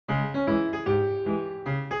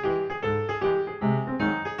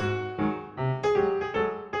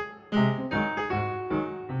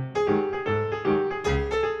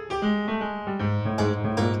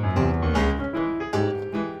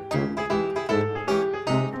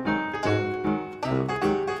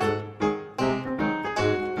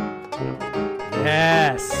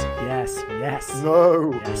Yes.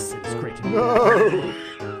 No. Yes, it's great to do No.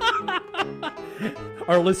 that.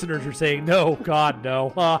 Our listeners are saying, no, God,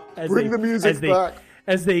 no. Bring the music back.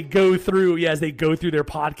 As they go through, their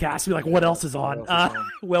podcast, be like, what else is on?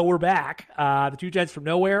 Well, we're back. The Two Gents from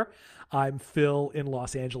Nowhere. I'm Phil in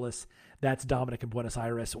Los Angeles. That's Dominic in Buenos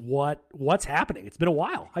Aires. What's happening? It's been a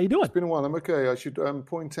while. How you doing? It's been a while. I'm okay. I should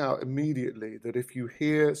point out immediately that if you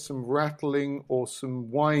hear some rattling or some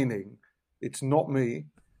whining, it's not me.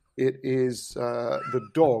 It is the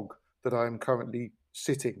dog that I am currently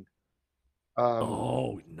sitting.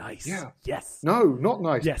 Nice. Yeah. Yes. No, not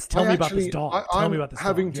nice. Yes. Tell me about this dog. Tell me about this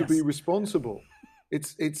having dog. to be responsible.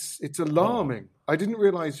 It's alarming. I didn't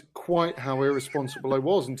realize quite how irresponsible I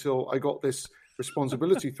was until I got this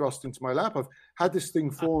responsibility thrust into my lap. I've had this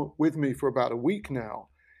thing with me for about a week now.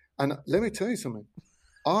 And let me tell you something.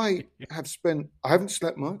 I haven't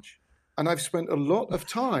slept much, and I've spent a lot of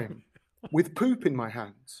time with poop in my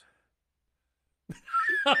hands.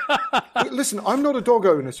 Listen, I'm not a dog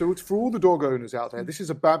owner, so it's for all the dog owners out there. This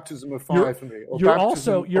is a baptism of fire for me. You're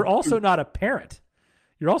also not a parent.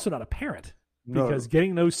 You're also not a parent because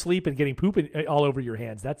getting no sleep and getting poop all over your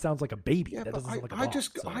hands, that sounds like a baby. Yeah, that doesn't sound like a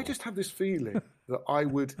dog. I just have this feeling that I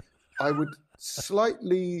would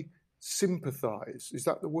slightly sympathize, is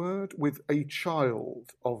that the word, with a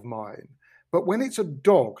child of mine. But when it's a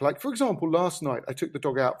dog, like, for example, last night I took the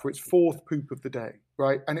dog out for its fourth poop of the day,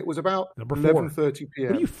 right? And it was about 11:30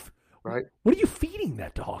 p.m., right? What are you feeding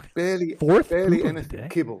that dog? Barely anything.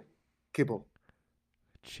 Kibble.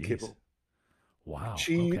 Jeez. Kibble. Wow.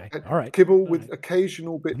 Cheese, okay. All right. Kibble with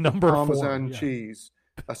occasional bit of Parmesan 4, cheese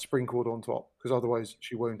sprinkled on top, because otherwise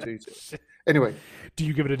she won't eat it. Anyway, do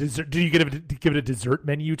you give it a dessert? Do you give it a dessert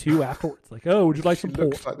menu too afterwards? Like, oh, would you like some pork? She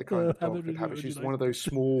looks like the kind of dog that have it. She's one of those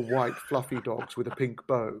small, white, fluffy dogs with a pink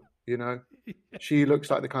bow. You know, she looks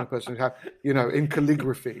like the kind of person who have, in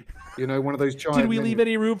calligraphy. One of those giant. Did we leave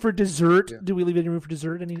any room for dessert? Yeah. Do we leave any room for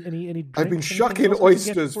dessert? Any? Drinks? I've been shucking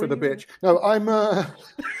oysters for the bitch. No, I'm.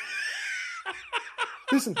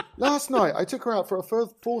 Listen, last night I took her out for a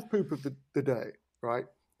fourth poop of the day. Right,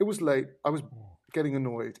 it was late. I was getting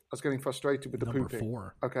annoyed. I was getting frustrated with the pooping.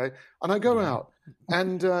 4. Okay, and I go out,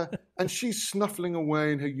 and she's snuffling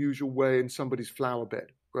away in her usual way in somebody's flower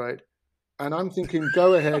bed. Right, and I'm thinking,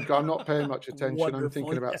 go ahead. I'm not paying much attention. Wonderful. I'm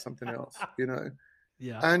thinking about something else.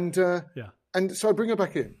 Yeah. And so I bring her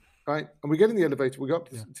back in. Right, and we get in the elevator. We go up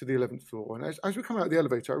to the 11th floor, and as we come out of the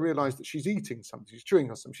elevator, I realise that she's eating something. She's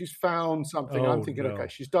chewing on something. She's found something. I'm thinking, okay,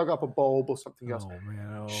 she's dug up a bulb or something else. Oh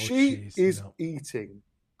man! She is eating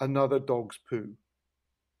another dog's poo.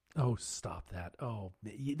 Oh, stop that! Oh,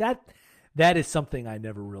 that is something I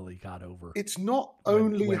never really got over. It's not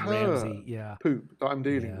only her poop that I'm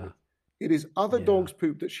dealing with. It is other dogs'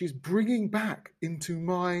 poop that she's bringing back into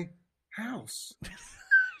my house,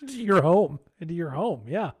 into your home.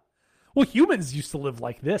 Yeah. Well, humans used to live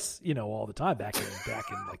like this, all the time back in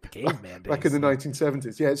like the caveman days. Back in the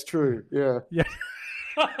 1970s. Yeah, it's true. Yeah.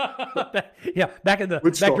 Yeah. Back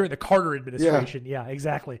during the Carter administration. Yeah,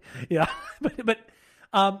 exactly. Yeah. But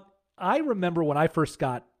I remember when I first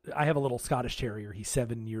I have a little Scottish Terrier. He's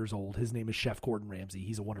 7 years old. His name is Chef Gordon Ramsay.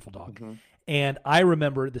 He's a wonderful dog. Mm-hmm. And I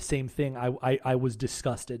remember the same thing. I was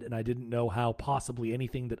disgusted, and I didn't know how possibly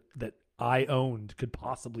anything that I owned could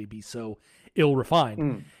possibly be so ill-refined.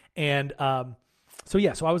 Mm. And so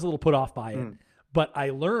I was a little put off by it. But I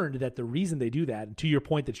learned that the reason they do that, and to your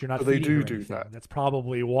point that you're not feeding her anything, that. That's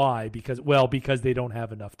probably why, because they don't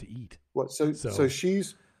have enough to eat. What? So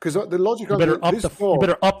she's, because the logic you better up the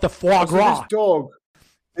foie gras.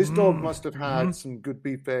 This dog must have had some good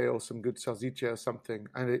beef or some good salsiccia or something,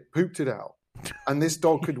 and it pooped it out. And this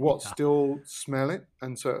dog could still smell it,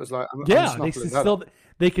 and so it was like,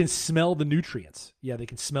 they can smell the nutrients. Yeah, they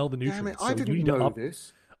can smell the nutrients. Damn it, I didn't know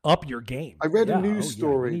this. Up your game. I read a news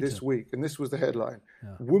story this week, and this was the headline.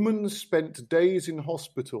 Yeah. Woman spent days in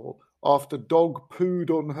hospital after dog pooed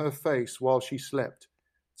on her face while she slept.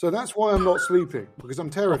 So that's why I'm not sleeping, because I'm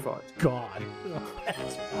terrified. Oh, God.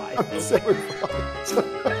 That's why. I'm terrified.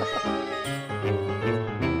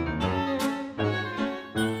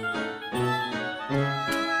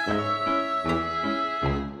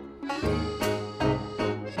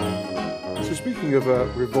 Speaking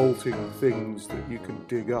of revolting things that you can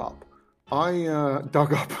dig up, I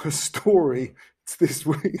dug up a story this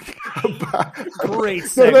week about... Great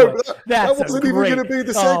segue. That wasn't even going to be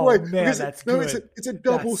the segue. Oh, man, that's good. It's a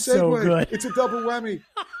double segue. So good. It's a double whammy.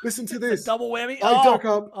 Listen to this. A double whammy? I dug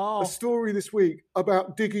up a story this week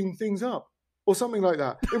about digging things up or something like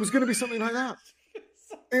that. It was going to be something like that.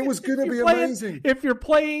 It was going to be amazing. If you're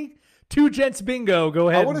playing Two gents bingo. Go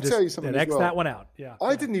ahead. I want to tell you something. X that one out. Yeah.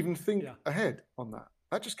 I didn't even think ahead on that.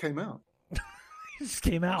 That just came out. It just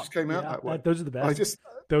came out. That way. Those are the best.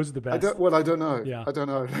 Those are the best. I don't know. Yeah. I don't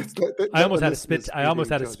know. I almost had a spit. I almost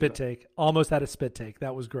had a spit take. Almost had a spit take.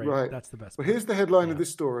 That was great. Right. That's the best. Well, here's the headline of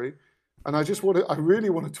this story, and I really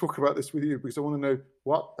want to talk about this with you because I want to know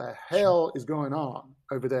what the hell is going on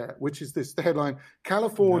over there. Which is this? The headline: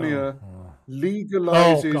 California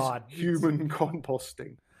legalizes human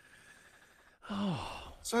composting.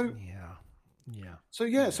 So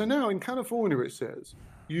now in California it says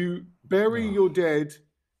you bury your dead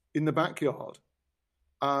in the backyard.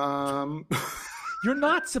 You're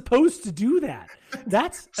not supposed to do that.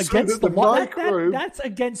 That's against the law. That's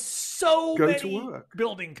against so many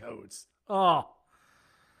building codes. So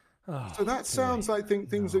that sounds like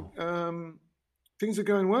things are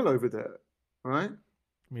going well over there, right?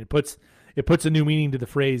 I mean, it puts a new meaning to the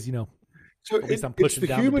phrase, So it's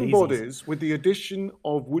the human bodies with the addition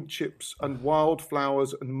of wood chips and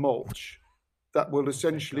wildflowers and mulch that will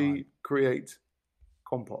essentially create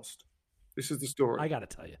compost. This is the story. I got to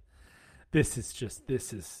tell you, this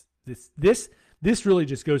really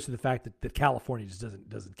just goes to the fact that California just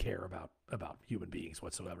doesn't care about human beings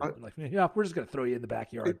whatsoever. We're just going to throw you in the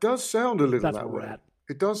backyard. It does sound a little That's that where way. we're at.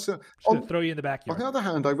 It does sound. Throw you in the backyard. On the other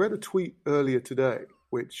hand, I read a tweet earlier today,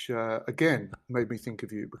 which again made me think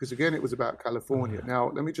of you because again it was about California. Now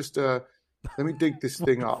let me just let me dig this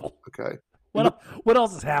thing up. Okay. What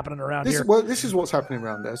else is happening around here? Well, this is what's happening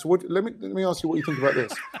around there. So let me ask you what you think about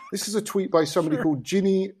this. This is a tweet by somebody called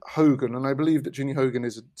Ginny Hogan, and I believe that Ginny Hogan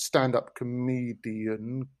is a stand-up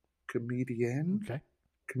comedian. Okay.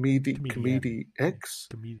 Comediite.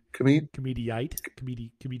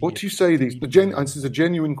 What do you say these? This is a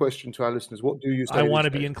genuine question to our listeners. What do you say? I want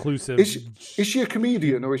to be inclusive. Is she a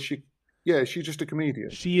comedian or is she? Yeah, is she just a comedian?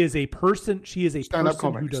 She is a person. She is a stand-up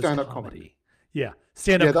person comic. who does Stand-up comedy. Yeah,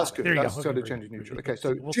 stand-up. Yeah, that's good. There you That's go. sort of gender neutral. Okay,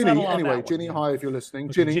 so we'll Ginny. Anyway, Ginny, hi if you're listening.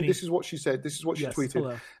 Okay, Ginny, this is what she said. This is what she tweeted.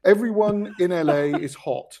 Hello. Everyone in LA is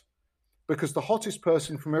hot because the hottest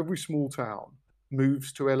person from every small town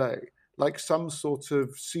moves to LA, like some sort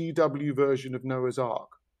of CW version of Noah's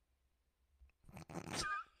Ark.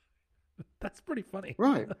 That's pretty funny,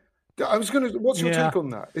 right? I was going to. What's your take on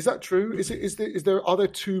that? Is that true? Are there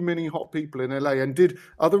too many hot people in LA? And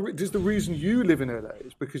does the reason you live in LA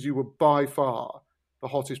is because you were by far the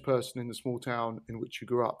hottest person in the small town in which you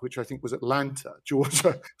grew up, which I think was Atlanta,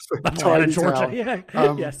 Georgia. Atlanta, Georgia. Yeah.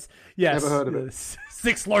 Yes. Never heard of it.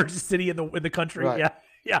 Sixth largest city in the country. Right.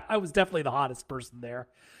 Yeah. I was definitely the hottest person there.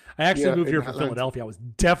 I actually moved here from Philadelphia. I was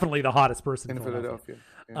definitely the hottest person in Philadelphia.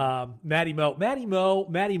 Yeah. Maddie Mo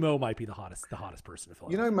might be the hottest person in Philadelphia.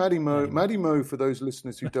 You know, Maddie Mo, for those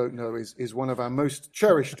listeners who don't know, is one of our most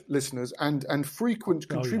cherished listeners and frequent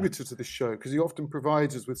contributor to this show because he often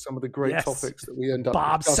provides us with some of the great topics that we end up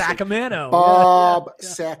discussing. Bob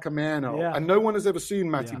Sacamano. Yeah. And no one has ever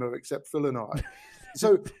seen Matty Mo except Phil and I.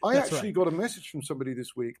 So I actually got a message from somebody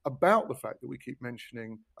this week about the fact that we keep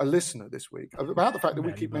mentioning a listener this week about the fact that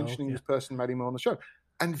we keep mentioning this person, Maddie Mo, on the show.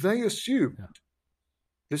 And they assumed,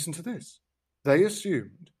 listen to this, they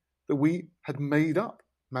assumed that we had made up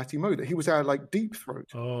Matty Mo, that he was our deep throat.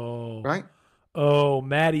 Oh. Right? Oh,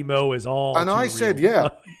 Matty Mo is all and too I real. said, yeah.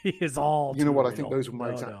 He is all You know what? real. I think those were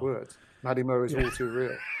my exact words. Matty Mo is all too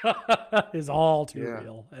real. Is all too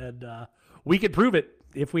real. And we could prove it.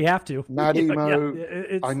 If we have to. Maddie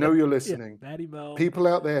Mo, I know you're listening. Maddie Mo. People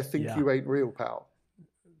out there think you ain't real, pal.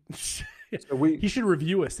 So he should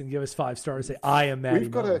review us and give us 5 stars. Say, I am Maddie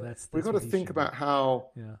Mo. We've got to think about how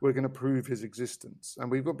we're going to prove his existence.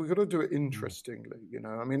 And we've got to do it interestingly,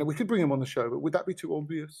 I mean, we could bring him on the show, but would that be too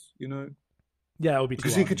obvious, Yeah, it would be too obvious.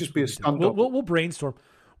 Because he could just be a stunt double. We'll brainstorm.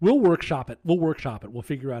 We'll workshop it. We'll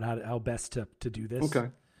figure out how best to do this. Okay.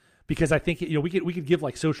 Because I think, we could give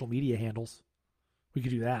social media handles. We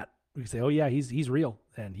could do that. We could say, "Oh yeah, he's real,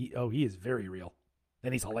 and he is very real,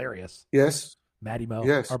 and he's hilarious." Yes, Matty Mo.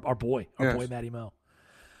 Yes, our boy Matty Mo.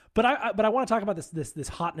 But I want to talk about this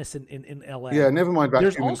hotness in LA. Yeah, never mind.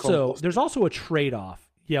 There's also a trade off.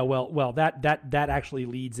 Yeah, well that actually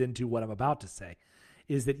leads into what I'm about to say,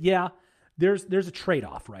 is that there's a trade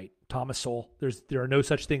off, right? Thomas Sowell. There are no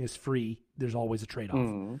such thing as free. There's always a trade off.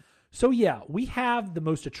 Mm. So we have the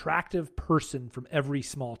most attractive person from every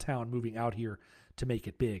small town moving out here to make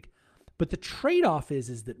it big. But the trade-off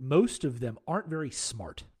is that most of them aren't very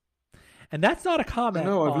smart. And that's not a comment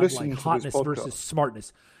on hotness versus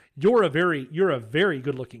smartness. You're a very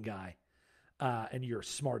good-looking guy, and you're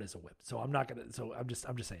smart as a whip. So I'm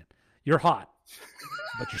just saying. You're hot,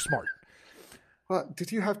 but you're smart. Well,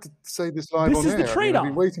 did you have to say this live on air? This is the trade-off. I've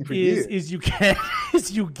been waiting for years. Is you get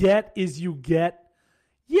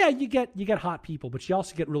Yeah, you get hot people, but you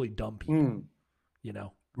also get really dumb people. You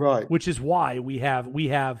know, right? Which is why we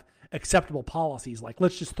have acceptable policies like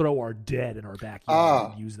let's just throw our dead in our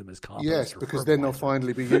backyard and use them as compost. Yes, because then they'll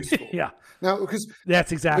finally be useful. Yeah. Now, because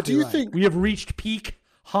that's exactly. But do you right. think we have reached peak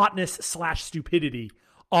hotness / stupidity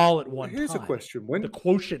all at one time? Here's a question: when the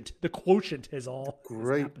quotient is all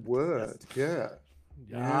great word, yes.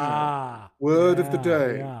 Word of the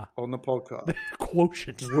day on the podcast. The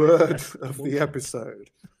quotient. Word of the episode.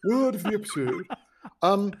 Word of the episode.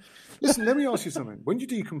 Listen, let me ask you something. When you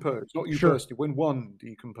decompose, not you personally, when one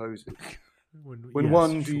decomposes, when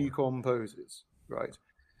one decomposes, right?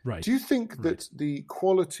 Right. Do you think that the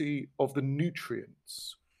quality of the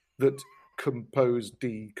nutrients that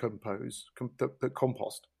that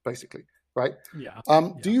compost, basically, right? Yeah.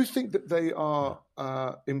 Do you think that they are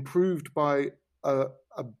improved by a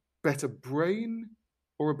better brain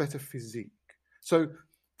or a better physique? So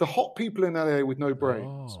the hot people in LA with no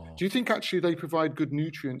brains, do you think actually they provide good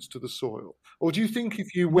nutrients to the soil? Or do you think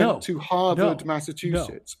if you went to Harvard,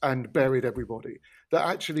 Massachusetts and buried everybody, that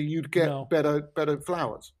actually you'd get better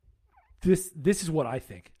flowers? This is what I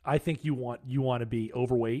think. I think you want to be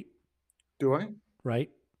overweight. Do I? Right?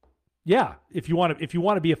 Yeah. If you want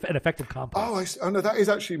to be an effective compost. Oh, no, that is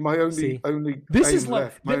actually my only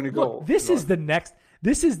goal. This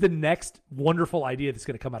is the next wonderful idea that's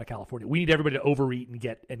going to come out of California. We need everybody to overeat and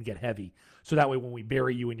get heavy, so that way when we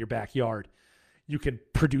bury you in your backyard, you can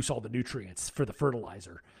produce all the nutrients for the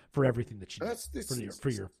fertilizer for everything that you need for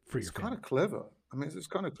your It's kind of clever. I mean, it's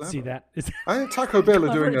kind of clever. See that? I think Taco Bell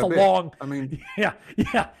are doing it's a bit. Long. I mean, yeah.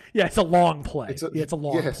 It's a long play. It's a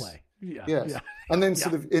long play. Yeah. Yes. Yeah. And then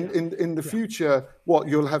sort of in the future,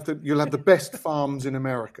 you'll have the best farms in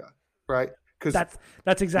America, right? Because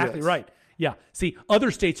that's exactly right. Yeah. See, other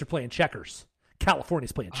states are playing checkers.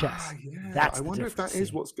 California's playing chess. I wonder if that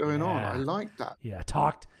is what's going on. I like that. Yeah.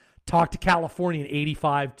 Talk to California in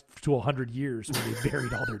 85 to 100 years when they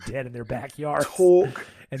buried all their dead in their backyard.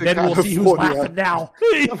 And then we'll see who's laughing now.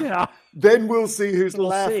 Yeah. Then we'll see who's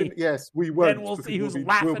laughing. Yes, we won't. Then we'll see who's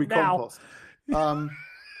laughing now.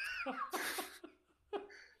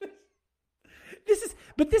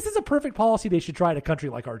 This is a perfect policy they should try in a country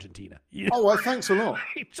like Argentina. You know? Thanks a lot.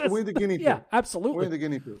 We're the guinea pig. Yeah, absolutely. We're the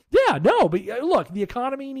guinea pig. Yeah, no, but look, the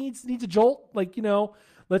economy needs a jolt. Like,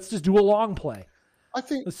 let's just do a long play. Let's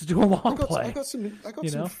just do a long play. I got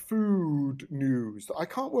some food news. I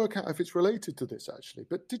can't work out if it's related to this actually.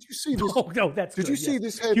 But did you see this? Oh, no, that's Did good, you see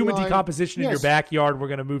this headline? Human decomposition in your backyard. We're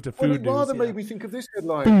going to move to food news. Rather made me think of this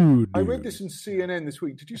headline. I read this in CNN this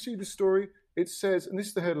week. Did you see the story? It says, and this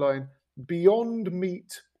is the headline: Beyond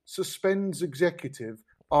Meat suspends executive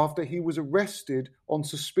after he was arrested on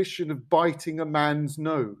suspicion of biting a man's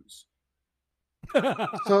nose.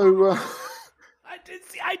 So I did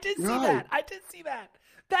see that. I did see that.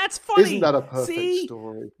 That's funny. Isn't that a perfect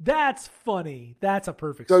story? That's funny. That's a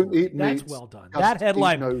perfect story. Don't eat meat. That's well done. That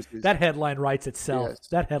headline writes itself. Yes.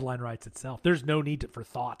 That headline writes itself. There's no need for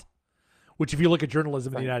thought. Which, if you look at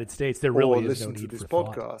journalism in the United States, there really is no need for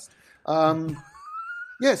podcast.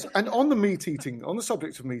 Yes, and on the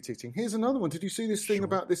subject of meat eating, here's another one. Did you see this thing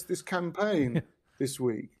about this campaign this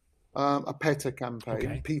week? A PETA campaign.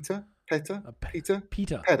 Okay. PETA.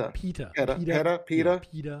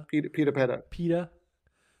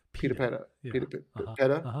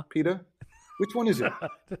 Which one is it?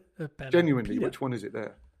 Genuinely, which one is it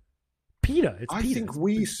there? PETA. It's I PETA. think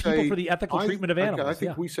we say People for the Ethical Treatment of Animals. I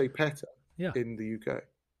think we say PETA in the UK.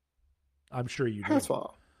 I'm sure you do. PETA.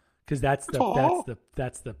 Because that's the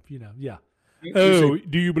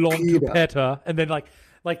do you belong to PETA? And then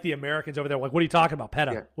like the Americans over there, like, what are you talking about,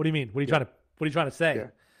 PETA? Yeah. What do you mean? What are you trying to say? Yeah.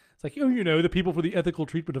 It's like, the people for the ethical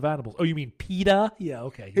treatment of animals. Oh, you mean PETA? Yeah,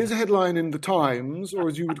 okay. Here's a headline in the Times, or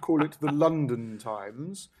as you would call it, the London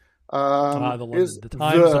Times. The Times of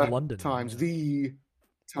London. The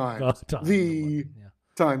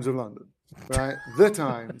Times of London. Right? The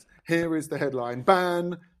Times. Here is the headline: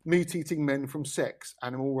 Ban meat-eating men from sex,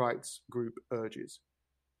 animal rights group urges.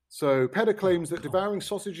 So PETA claims that devouring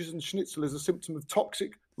sausages and schnitzel is a symptom of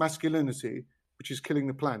toxic masculinity, which is killing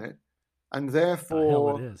the planet, and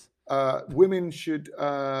therefore women should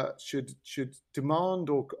demand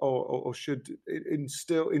or should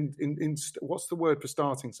instill in what's the word for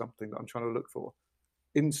starting something that I'm trying to look for?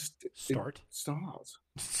 Start.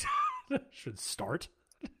 Should start.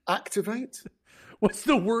 Activate. What's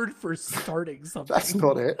the word for starting something? That's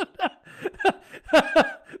not it.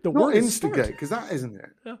 The not word instigate, because that isn't it.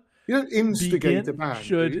 Yeah. You don't instigate a ban.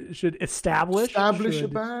 Should establish a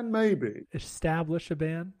ban, maybe. Establish a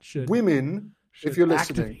ban. Should women if you're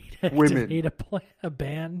listening, women, a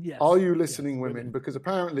ban. Yes. Are you listening, women? Because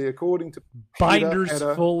apparently, according to binders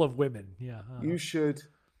Peter, full of women. Yeah. You should.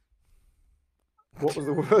 What was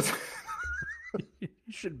the word? You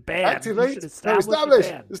should ban. Activate. You should establish.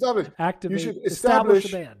 Activate. You should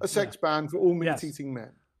establish a sex ban for all meat-eating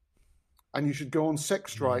men, and you should go on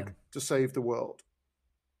sex strike to save the world.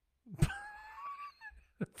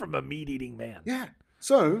 From a meat-eating man. Yeah.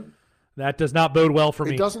 So that does not bode well for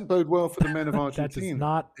me. It doesn't bode well for the men of Argentina.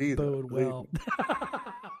 That does not bode well.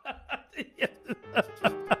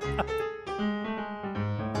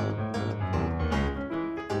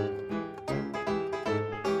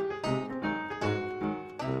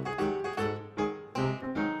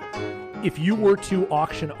 If you were to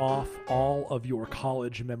auction off all of your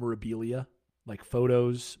college memorabilia, like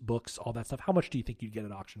photos, books, all that stuff, how much do you think you'd get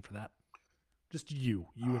at auction for that? Just you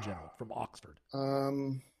in general, from Oxford.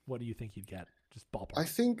 What do you think you'd get? Just ballpark. I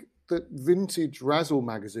think that vintage Razzle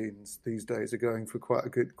magazines these days are going for quite a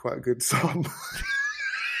good sum.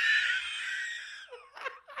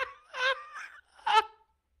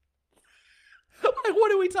 Like,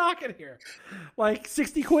 what are we talking here? Like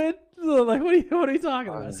 60 quid? Like, what are you talking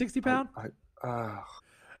about? 60 pound?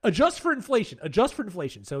 Adjust for inflation.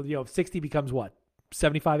 So, 60 becomes what?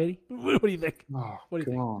 75, 80? What do you think? Oh, what do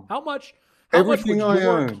you think? On. How much would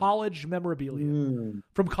your college memorabilia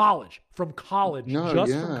from college? No,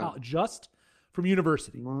 just from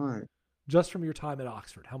university. Right. Just from your time at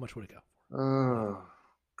Oxford. How much would it go? Oh,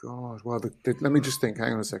 God. Well, let me just think.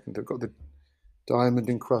 Hang on a second. They've got the diamond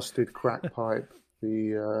encrusted crack pipe.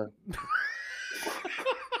 You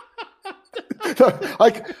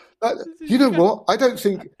know what? I don't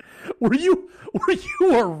think. Were you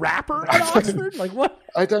a rapper at Oxford? Like what?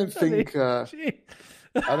 I don't think. I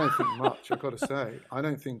don't think much. I've got to say. I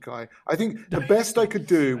think the best I could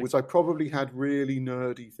do was I probably had really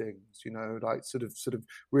nerdy things. Like sort of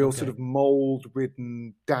real sort of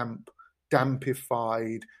mold-ridden,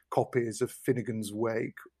 dampified copies of Finnegan's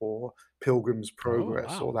Wake or Pilgrim's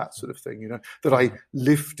Progress or that sort of thing, that I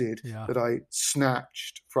lifted, that I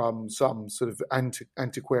snatched from some sort of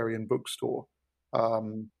antiquarian bookstore.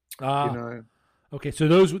 Okay, so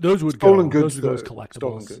those would stolen go. Goods, those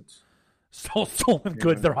collectibles. Stolen goods. Stolen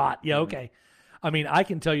goods. They're hot. Yeah. Okay. I mean, I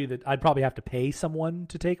can tell you that I'd probably have to pay someone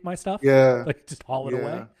to take my stuff. Yeah. Like just haul it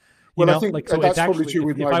away. Well, I think that's probably true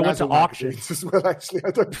with my went to auction as well. Actually,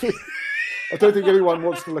 I don't think anyone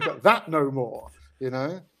wants to look at that no more.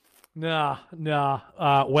 Nah.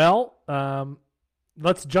 Well,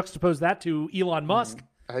 let's juxtapose that to Elon Musk.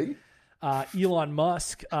 Hey. Elon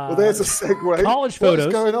Musk. Well, there's a segue. College photos.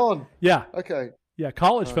 What's going on? Yeah. Okay. Yeah,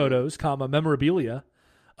 college photos, memorabilia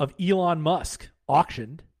of Elon Musk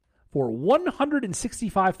auctioned for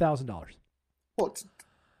 $165,000. What?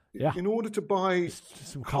 Yeah. In order to buy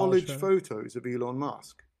some college photos of Elon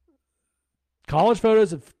Musk. College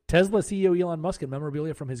photos of Tesla CEO Elon Musk and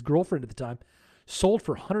memorabilia from his girlfriend at the time sold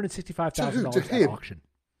for $165,000 at auction.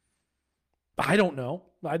 I don't know.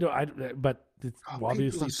 But it's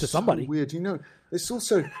obviously to somebody. So weird. There's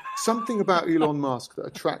also something about Elon Musk that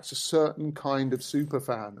attracts a certain kind of super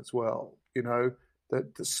fan as well.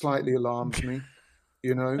 That slightly alarms me.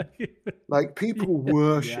 Like people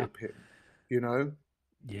worship him.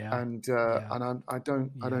 Yeah. And I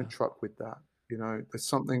don't truck with that. There's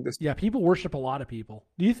something that's people worship a lot of people.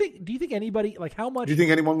 Do you think anybody, like, how much do you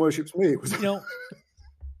think anyone worships me?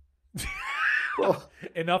 Well,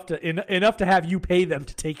 enough to have you pay them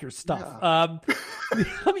to take your stuff. Yeah.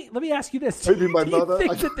 Let me ask you this. Maybe my mother. Do you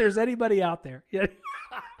think that there's anybody out there? Yeah. Do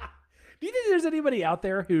you think there's anybody out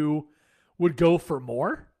there who would go for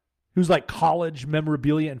more? Who's like college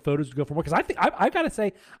memorabilia and photos would go for more? Because I gotta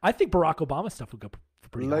say, I think Barack Obama stuff would go for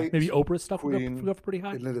pretty high. Maybe Oprah's stuff would go for pretty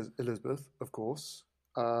high. Elizabeth, of course.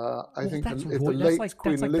 I think if the late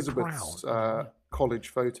Queen Elizabeth's college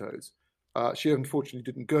photos, she unfortunately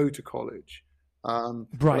didn't go to college. But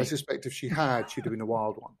I suspect if she had, she'd have been a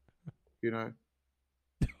wild one.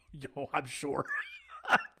 I'm sure.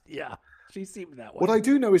 Yeah. She seemed that way. What I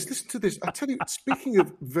do know is, listen to this. I tell you, speaking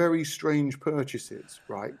of very strange purchases,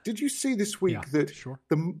 right? Did you see this week that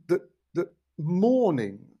the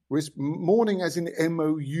mourning as in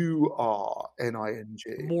MOURNING,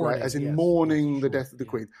 right? As in mourning the death of the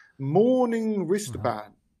Queen, mourning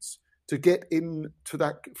wristbands to get into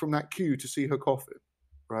that from that queue to see her coffin,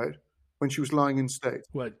 right? When she was lying in state.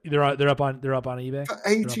 What? They're up on eBay for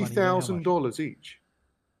 $80,000 each.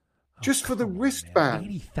 Just for the wristband.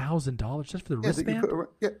 $80,000 just for the wristband?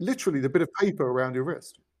 Literally the bit of paper around your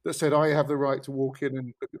wrist that said, I have the right to walk in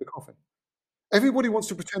and look at the coffin. Everybody wants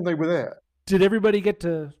to pretend they were there. Did everybody get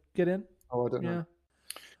in? Oh, I don't know.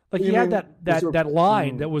 Like he had that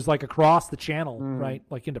line that was like across the channel, right?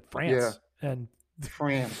 Like into France. And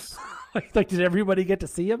France. like did everybody get to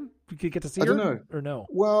see him? Get to see her? I don't know. Or no?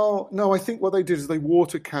 Well, no, I think what they did is they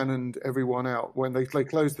water cannoned everyone out when they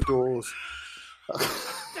closed the doors.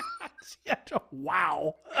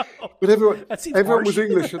 Wow. But everyone was harsh.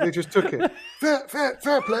 English and they just took it.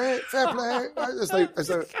 Fair play, as they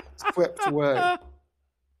swept away.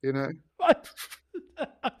 You know?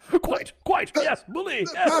 Quite, yes, bully.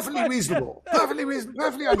 Yes, perfectly reasonable.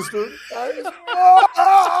 Perfectly understood.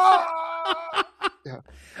 Yeah.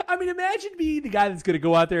 I mean, imagine being the guy that's going to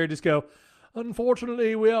go out there and just go,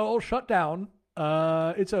 unfortunately, we are all shut down.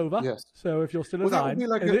 It's over. Yes. So if you're still that would be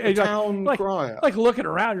like a town crier. Like looking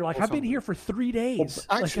around, you're like, I've been here for 3 days.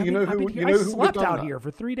 Well, actually, I slept out here for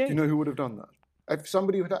 3 days. Do you know who would have done that? If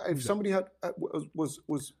somebody had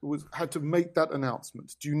had to make that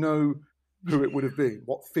announcement, do you know who it would have been?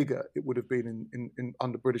 What figure it would have been in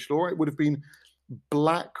under British law? It would have been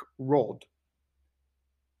Black Rod.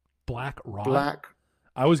 Black Rod. Black.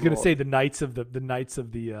 I was going to say the Knights of the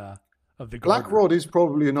Black Rod is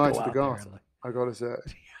probably a Knight of the Garter. I gotta say,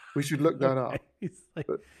 we should look that up. Like,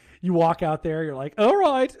 you walk out there, you're like, all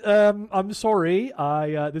right, I'm sorry,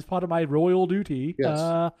 this part of my royal duty.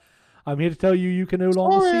 Yes. I'm here to tell you, you can no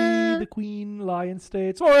longer see the Queen lie in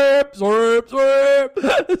state. Sorry.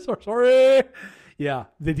 Yeah,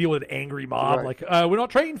 they deal with an angry mob. Right. Like, we're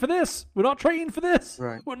not trained for this.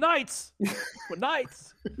 Right. We're knights.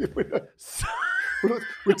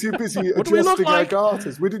 We're too busy adjusting our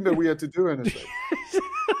garters. We didn't know we had to do anything.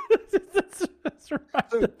 That's right.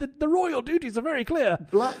 So, the royal duties are very clear.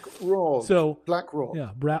 Black Rod. Black Rod.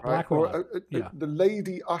 Yeah, Black Rod. The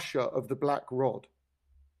Lady Usher of the Black Rod,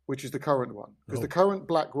 which is the current one. Because the current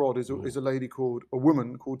Black Rod is a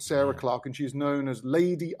woman called Sarah Clark, and she's known as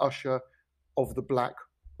Lady Usher of the Black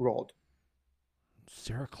Rod.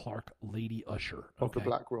 Sarah Clark, Lady Usher. Of the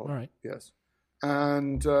Black Rod. All right. Yes.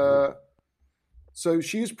 And so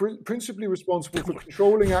she is principally responsible for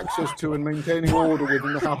controlling access to and maintaining order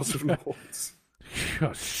within the House of Lords.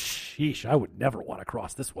 Sheesh, I would never want to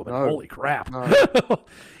cross this woman. No. Holy crap. No.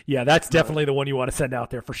 Yeah, that's definitely the one you want to send out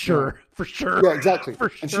there for sure. No. For sure. Yeah, exactly.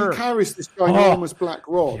 And she carries this ginormous black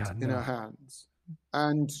rod in no. her hands.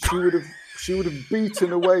 And she would have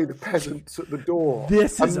beaten away the peasants at the door.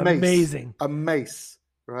 This is amazing. A mace,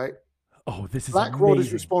 right? Oh, this is Black amazing. Rod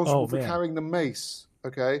is responsible for man. carrying the mace.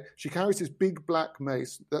 Okay, she carries this big black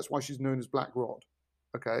mace. That's why she's known as Black Rod.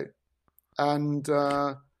 Okay, and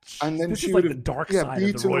then this she would have the dark side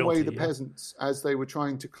beaten of the royalty, away the peasants as they were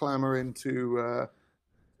trying to clamor into to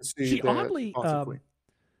see she their oddly queen.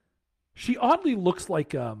 She oddly looks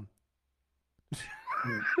like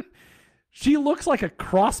she looks like a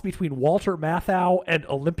cross between Walter Matthau and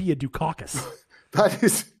Olympia Dukakis. That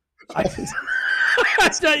is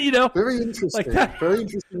you know, very interesting. Like that, very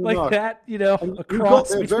interesting. Like remark. that, you know, and a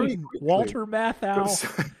cross between Walter Matthau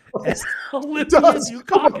and Olympia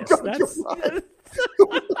Dukakis.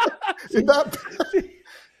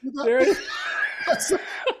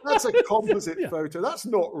 That's a composite photo. That's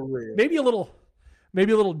not real. Maybe a little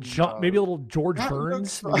George Burns. Maybe a little George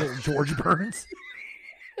Burns.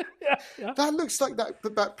 Yeah. That looks like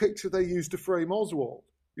that picture they used to frame Oswald.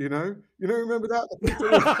 You know, remember that?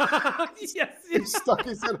 Yes. He stuck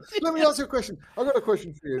his head. Let me ask you a question. I've got a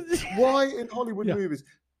question for you. Why in Hollywood movies?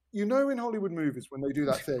 You know, in Hollywood movies when they do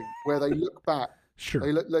that thing where they look back. Sure.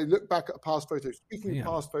 They look back at past photos. Speaking of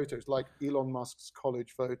past photos, like Elon Musk's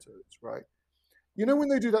college photos, right? You know when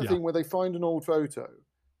they do that thing where they find an old photo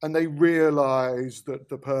and they realize that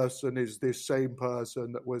the person is this same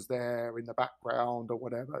person that was there in the background or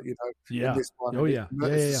whatever, you know? Yeah. In this one, It's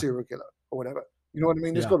a serial killer or whatever. You know what I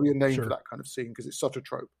mean? There's got to be a name for that kind of scene because it's such a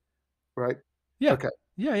trope, right? Yeah. Okay.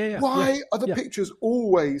 Yeah. Why are the pictures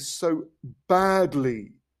always so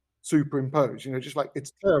badly superimposed? You know, just like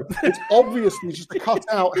it's terrible. It's obviously just a cut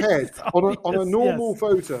out head on a normal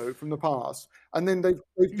photo from the past, and then they've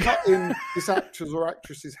cut in this actor's or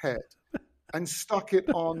actress's head and stuck it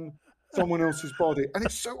on someone else's body, and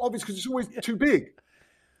it's so obvious because it's always too big.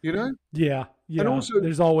 You know? Yeah. And also,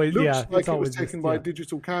 there's always looks like it was taken by a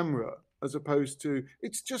digital camera. As opposed to,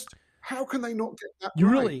 it's just, how can they not get that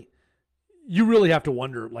right? You really have to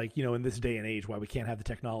wonder, like, you know, in this day and age, why we can't have the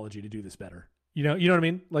technology to do this better. You know what I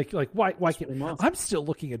mean? Like why can't? I'm still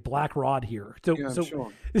looking at Black Rod here. So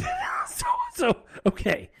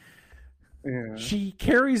okay. Yeah. She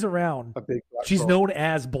carries around a big black she's rod. Known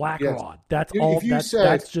as Black Rod. That's all.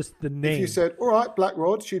 That's just the name. If you said, "All right, Black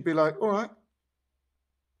Rod," she'd be like, "All right."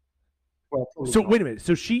 Well, so wait a minute.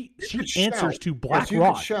 So she answers to Black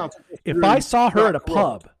Rod. If I saw her at a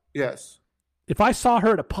pub, if I saw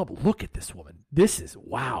her at a pub, look at this woman. This is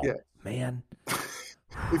wow, man.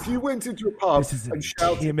 If you went into a pub and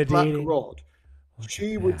shouted Black Rod,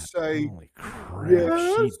 she would say, "Holy crap!"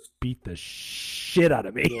 Yes. She'd beat the shit out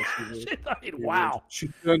of me. Yes, she would. I mean, wow.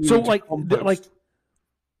 So like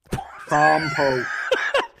compost.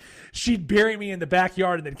 She'd bury me in the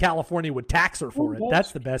backyard, and then California would tax her for it.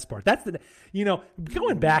 That's the best part. That's the,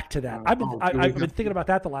 going back to that. I've been thinking about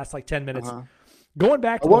that the last 10 minutes. Going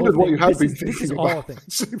back to I wondered what you had been thinking This is about. all a thing.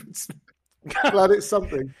 Glad it's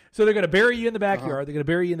something. So they're going to bury you in the backyard. They're going to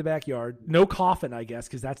bury you in the backyard. No coffin, I guess,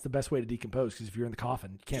 because that's the best way to decompose. Because if you're in the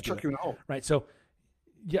coffin, you can't chuck you in a hole. Right. So,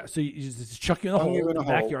 so you just chuck you in the hole in the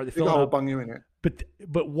backyard. They fill it up. Bung you in it.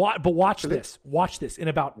 But watch this. Watch this. In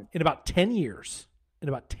about 10 years.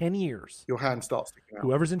 Your hand starts sticking out.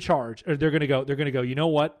 Whoever's in charge, or they're going to go. You know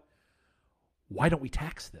what? Why don't we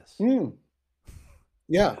tax this?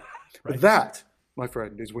 Yeah. Right? But that, my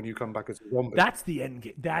friend, is when you come back as a zombie. That's the end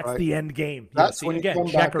game. That's the end game. That's when you come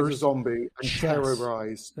back as a zombie and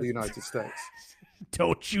terrorize the United States.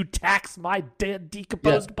 Don't you tax my dead,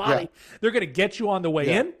 decomposed body. Yeah. They're going to get you on the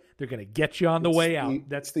way in. They're going to get you on the way out.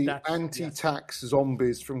 That's the anti-tax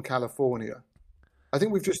zombies from California. I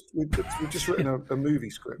think we've just written a movie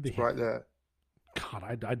script right there.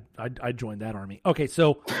 God, I'd join that army. Okay,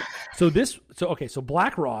 so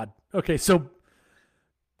Black Rod. Okay, so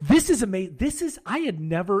this is amazing. I had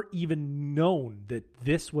never even known that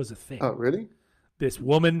this was a thing. Oh, really? This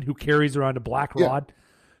woman who carries around a black rod.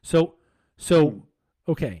 So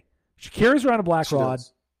okay, she carries around a black rod.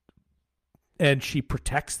 Does. And she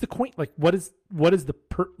protects the queen. Like, what is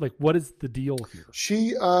the deal here?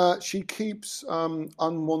 She keeps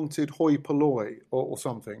unwanted hoi polloi or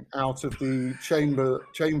something out of the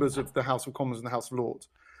chambers of the House of Commons and the House of Lords.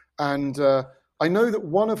 And I know that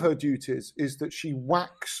one of her duties is that she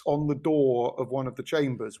whacks on the door of one of the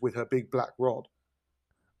chambers with her big black rod.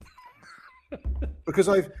 because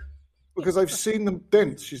I've seen the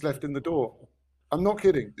dents she's left in the door. I'm not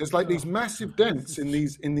kidding. There's like these massive dents in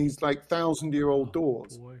these like 1,000-year-old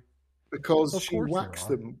doors because she whacks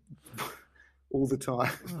them all the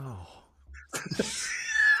time. Oh. This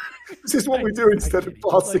is what we do instead of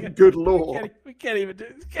passing good law. We can't even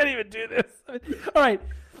do this. All right.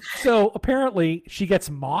 So apparently she gets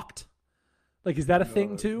mocked. Like, is that a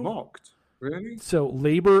thing too? Mocked? Really? So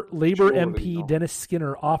Labor MP Dennis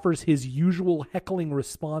Skinner offers his usual heckling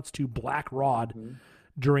response to Black Rod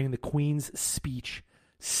during the Queen's speech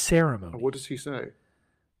ceremony. What does he say?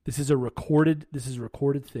 This is a recorded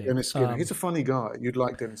thing. Dennis Skinner. He's a funny guy. You'd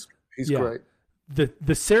like Dennis Skinner. He's great.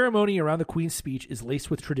 The ceremony around the Queen's speech is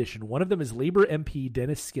laced with tradition. One of them is Labour MP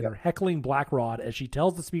Dennis Skinner heckling Black Rod as she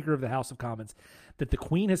tells the Speaker of the House of Commons that the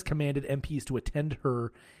Queen has commanded MPs to attend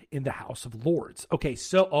her in the House of Lords. Okay,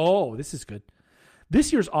 so, this is good.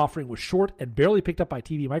 This year's offering was short and barely picked up by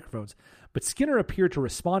TV microphones, but Skinner appeared to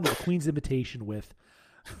respond to the Queen's invitation with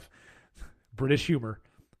British humor.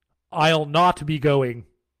 I'll not be going.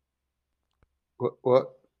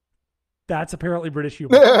 What? That's apparently British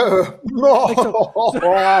humor. What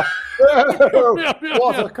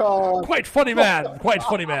a card. Quite funny man.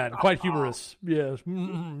 Quite humorous. Yes.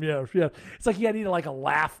 Yes. It's like you need like a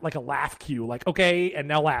laugh cue. Like, okay, and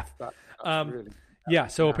now laugh.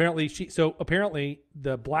 So apparently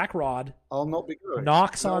the Black Rod I'll not be going.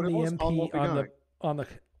 knocks on the MP on the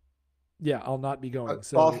I'll not be going.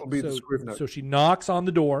 So she knocks on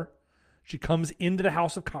the door. She comes into the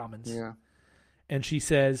House of Commons. Yeah. And she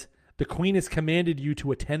says, the Queen has commanded you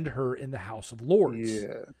to attend her in the House of Lords.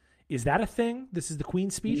 Yeah. Is that a thing? This is the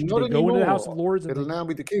Queen's speech? Not Do they go into the House of Lords? It'll now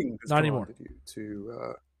be the King. Not anymore.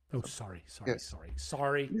 Sorry. We're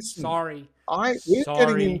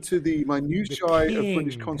getting into the minutiae of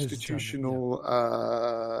British constitutional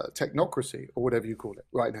technocracy, or whatever you call it,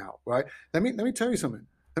 right now. Right? Let me tell you something.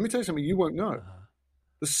 You won't know.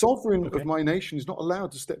 The sovereign of my nation is not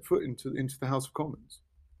allowed to step foot into the House of Commons.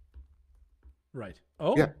 Right.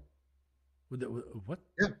 Oh. Yeah. What?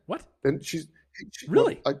 Yeah. What? Then she's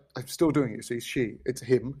really? Well, I'm still doing it. See, she. It's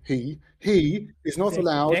him. He is not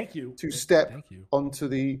allowed to step onto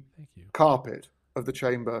the carpet of the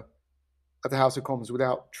chamber of the House of Commons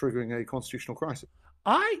without triggering a constitutional crisis.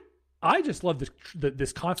 I just love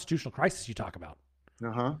this constitutional crisis you talk about.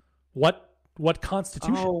 What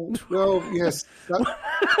constitution? Oh, well, yes.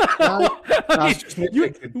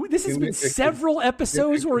 This has been several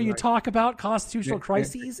episodes where you talk about constitutional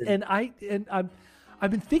crises, and I've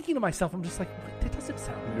been thinking to myself, I'm just like, that doesn't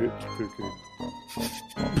sound right.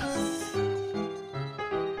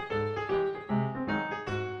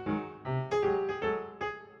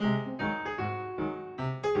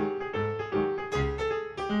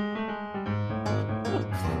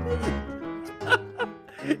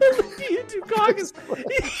 Olympia Dukakis.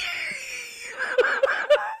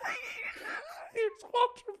 Here's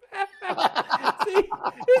Walter Matthau. See,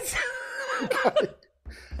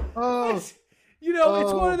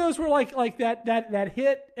 it's one of those where like that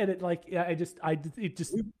hit, and it like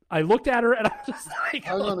I looked at her and I was just like,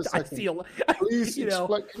 I feel, please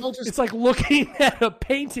explain. It's like looking at a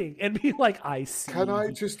painting and be like, I see. Can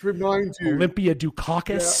I just remind you, Olympia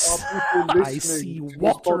Dukakis? I see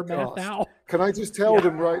Walter Matthau. Can I just tell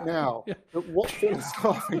them right now that what Phil is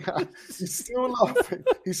laughing at? He's still laughing.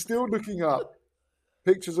 He's still looking up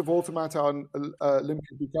pictures of Walter Matthau and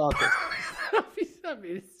Olympia Dukakis. I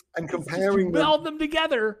mean, and comparing meld them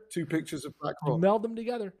together. Two pictures of Black Rod. Meld them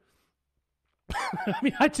together.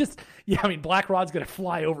 I mean, Black Rod's going to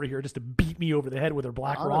fly over here just to beat me over the head with her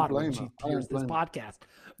Black Rod when she hears this podcast.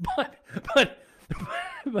 But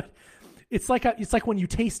it's like when you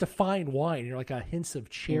taste a fine wine, you're like a hints of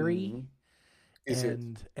cherry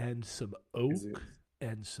and some oak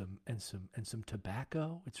and some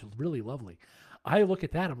tobacco. It's really lovely. I look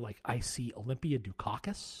at that, I'm like, I see Olympia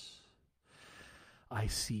Dukakis. I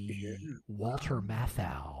see Walter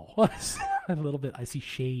Matthau. A little bit. I see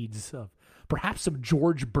shades of perhaps some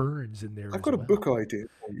George Burns in there. I've got a book idea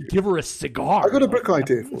for you. Give her a cigar. I've got a book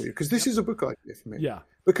idea for you because this is a book idea for me. Yeah.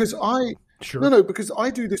 Because because I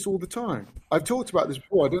do this all the time. I've talked about this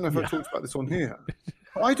before. I don't know if I've talked about this on here.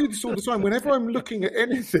 I do this all the time. Whenever I'm looking at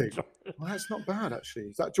anything, well, that's not bad actually.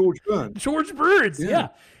 Is that George Burns? George Burns. Yeah.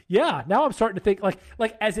 Now I'm starting to think like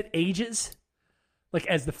as it ages. Like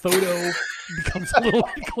as the photo becomes a little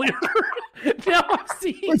bit clearer, now I'm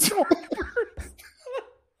seeing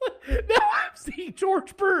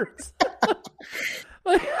George Burns.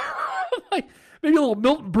 like maybe a little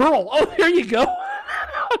Milton Berle. Oh, there you go.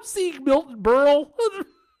 I'm seeing Milton Berle.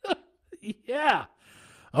 Yeah.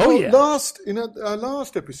 Oh, yeah. In our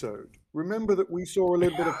last episode, remember that we saw a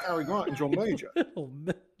little bit of Cary Grant and John Major.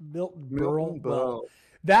 Milton Berle. Well,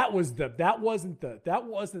 that wasn't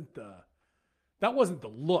the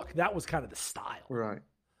look. That was kind of the style. Right.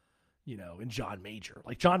 In John Major.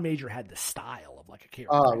 Like John Major had the style of like a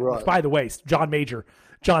character. Right. By the way, John Major,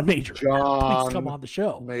 please come on the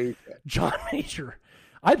show. Major. John Major.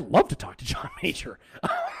 I'd love to talk to John Major.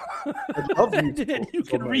 I'd love you to and you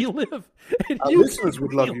can relive. And our you listeners can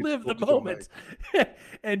would love relive you the moment.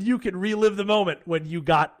 And you can relive the moment when you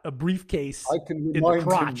got a briefcase in the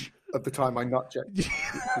crotch. Of the time I nut checked.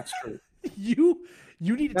 It's true. You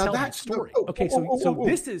need to tell that story. Okay, so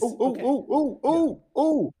this is that.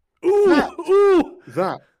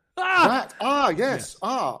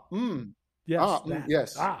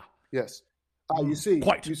 Yes. Yes. You see.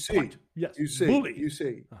 Yes. You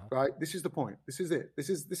see. Right. This is the point. This is it. This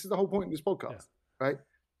is the whole point of this podcast. Right.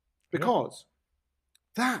 Because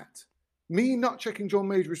me nut checking John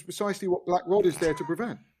Major is precisely what Black Rod is there to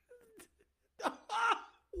prevent.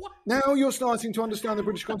 Now you're starting to understand the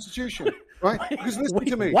British Constitution, right? Because listen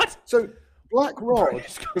to me. What? So Black Rod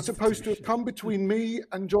is supposed to have come between me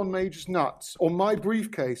and John Major's nuts, or my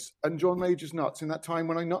briefcase and John Major's nuts in that time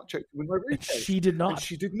when I nut checked with my briefcase. She did not. And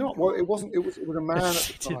she did not. Well, it wasn't. It was a man at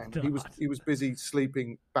the time. He was busy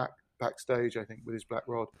sleeping backstage, I think, with his Black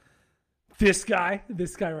Rod. This guy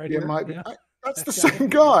right here. Might be. That's the same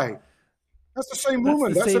guy. That's the same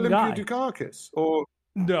woman. That's Olympia Dukakis. Or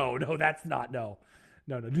no, that's not. No.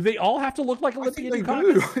 Do they all have to look like Olympia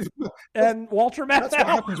Dukakis and Walter Matthau? That's what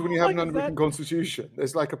happens when you have an unwritten constitution.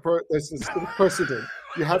 There's like there's a precedent.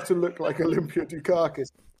 You have to look like Olympia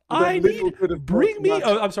Dukakis. Bring me.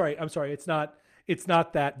 Oh, I'm sorry. It's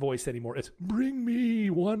not that voice anymore. It's bring me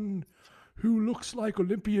one who looks like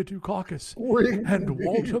Olympia Dukakis and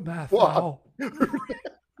Walter Matthau.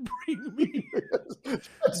 Bring me.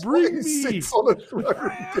 Bring me. He sits on a throne.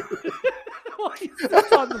 He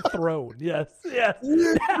sits on the throne. Yes. That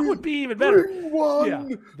would be even better. Bring one.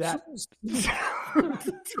 Yeah, that.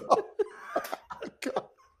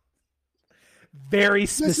 Very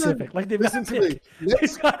specific. Like they've got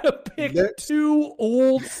to pick two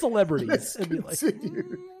old celebrities and be like,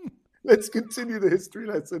 let's continue the history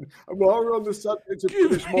lesson. And while we're on the subject of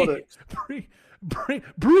British monarchs,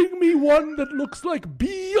 bring me one that looks like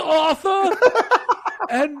B. Arthur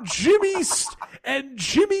and Jimmy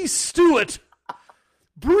Stewart.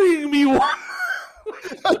 Bring me one.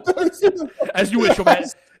 As you wish, Your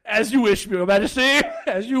Majesty. As you wish, Your Majesty.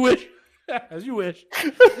 As you wish.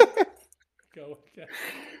 Go. Okay.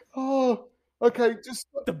 Oh, okay. Just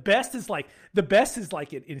the best is like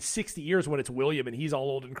in 60 years when it's William and he's all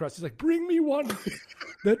old and crusty. He's like, bring me one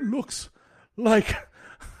that looks like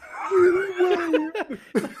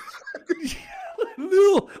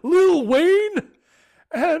Lil Wayne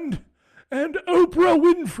and Oprah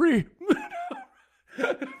Winfrey.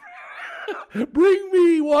 Bring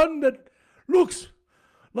me one that looks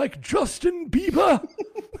like Justin Bieber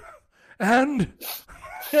and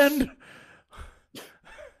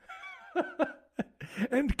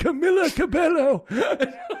Camila Cabello.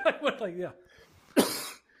 I went like, yeah.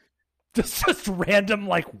 Just random,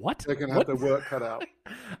 like, what? They're going to have their work cut out.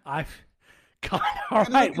 God, all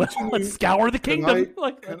right, well, let's scour the kingdom.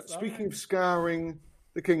 Speaking of scouring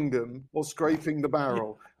the kingdom or scraping the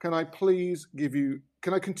barrel, can I please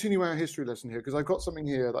can I continue our history lesson here? Because I've got something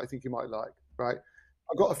here that I think you might like, right?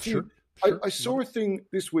 I've got a few. Sure. I saw a thing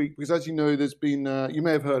this week because, as you know, there's been, you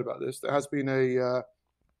may have heard about this, there has been a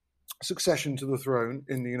succession to the throne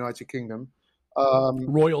in the United Kingdom.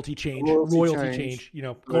 Royalty change. Going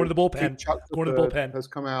to the bullpen. Going to the bullpen. Has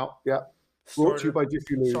come out, yeah. Brought to you by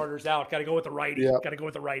Jiffy Lube. Starter's out. Got to go with the righty. Yep. Got to go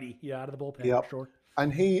with the righty. Yeah, out of the bullpen. Yep. Sure.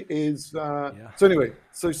 And he is. So anyway,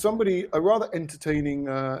 a rather entertaining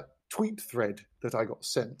tweet thread that I got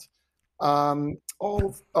sent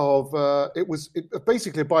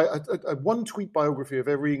basically a one tweet biography of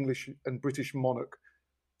every English and British monarch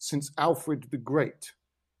since Alfred the Great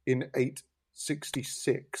in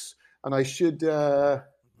 866, and I should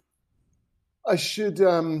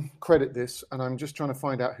credit this, and I'm just trying to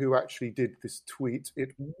find out who actually did this tweet.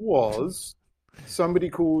 It was somebody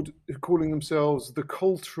calling themselves the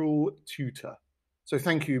Cultural Tutor. So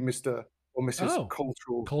thank you, Mr. or Mrs.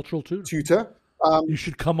 Cultural Tutor. You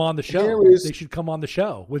should come on the show. They should come on the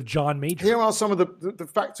show with John Major. Here are some of the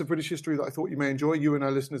facts of British history that I thought you and our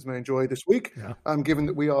listeners may enjoy this week, given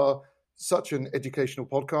that we are such an educational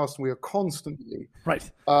podcast and we are constantly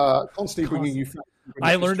bringing you facts.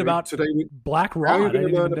 I learned about today Black Rod. Now you're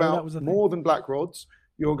going to learn about more than black rods.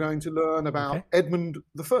 You're going to learn about Edmund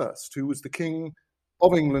I, who was the King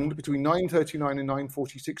of England between 939 and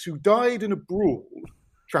 946, who died in a brawl,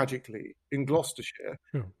 tragically, in Gloucestershire,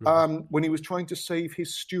 when he was trying to save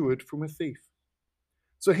his steward from a thief.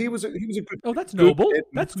 So he was a good. Oh, that's noble.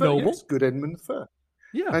 That's noble. Yes, good Edmund I.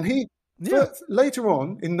 Yeah, and he later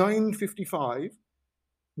on in 955,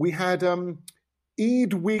 we had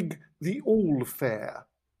Eadwig the All-Fair,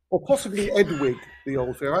 or possibly Edwig the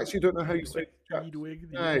All-Fair. I actually don't know how you say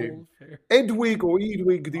Edwig the All-Fair. Edwig or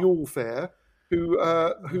Eadwig the All-Fair,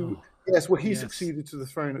 he succeeded to the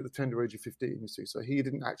throne at the tender age of 15, you see. So he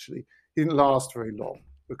didn't last very long,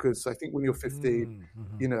 because I think when you're 15,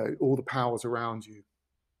 all the powers around you,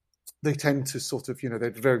 they tend to sort of,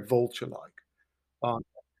 they're very vulture-like.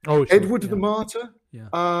 Edward the Martyr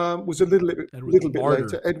was a little bit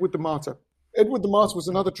later. Edward the Martyr. Edward the Martyr was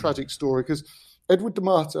another tragic story, because Edward the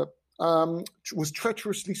Martyr was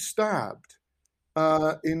treacherously stabbed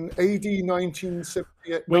in AD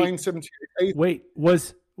 978. Wait,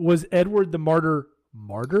 was Edward the Martyr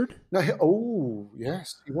martyred? No,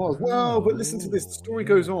 yes, he was. Well, but listen to this. The story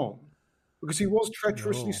goes on, because he was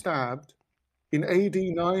treacherously stabbed in AD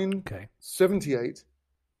 978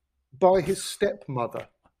 by his stepmother,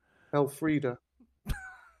 Elfrida.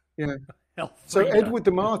 Yeah. So Edward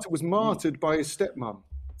the Martyr was martyred by his stepmom.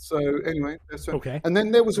 So anyway, and then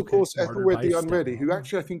there was of course Ethelred the Unready, who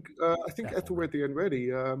actually I think Ethelred the Unready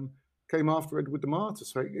came after Edward the Martyr.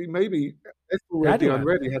 So maybe Ethelred the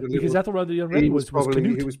Unready had a little, because Ethelred the Unready was probably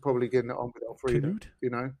getting it on with Elfrida,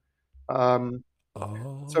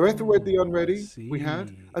 So Ethelred the Unready we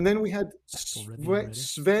had, and then we had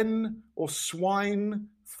Sven or Swine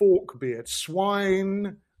Forkbeard,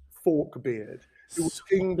 who was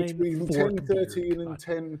king between 1013 and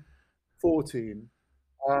 1014.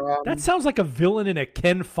 That sounds like a villain in a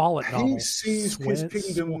Ken Follett novel. He seized his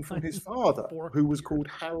kingdom from his father, who was called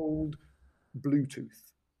Harold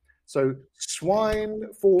Bluetooth. So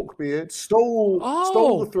Swine Forkbeard stole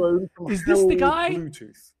the throne from Harold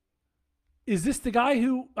Bluetooth. Is this the guy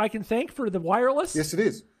who I can thank for the wireless? Yes, it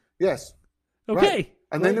is. Yes. Okay. Right.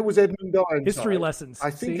 And then there was Edmund Ironside. History lessons.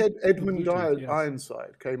 I think Edmund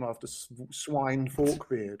Ironside came after Swine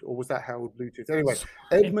Forkbeard, or was that Harold Bluetooth? Anyway,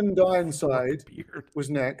 Edmund Ironside was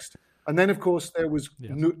next. And then, of course, there was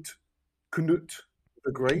Canute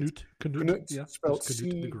the Great. Canute spelled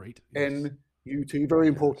C-N-U-T. Very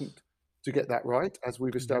important to get that right, as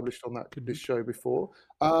we've established on this show before.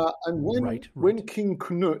 And when King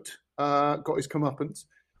Canute got his comeuppance,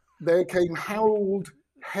 there came Harold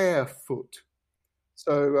Harefoot.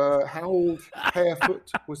 So Harold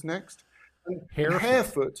Harefoot was next. And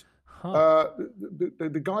Harefoot,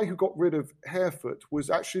 the guy who got rid of Harefoot was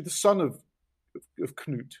actually the son of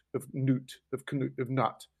Canute, of Nut.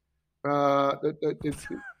 The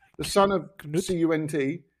son of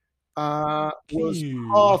C-U-N-T was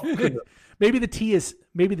half Canute. Maybe the T is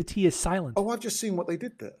silent. Oh, I've just seen what they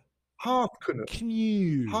did there. Harthcnut.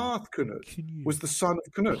 Canute. Harthcnut was the son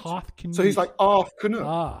of Canute. Harthcnut. So he's like half Canute.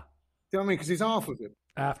 Ah. You know what I mean? Because he's half of him.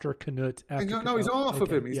 After Canute. No, he's half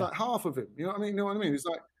of him. He's like half of him. You know what I mean? He's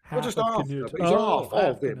like, not just half after, but he's half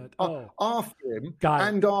of him. After him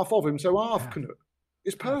and half of him. So half Canute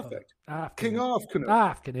is perfect. King Harthcnut.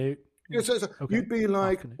 Harthcnut. Yeah, so you'd be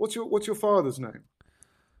like, what's your father's name?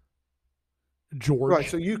 George. Right,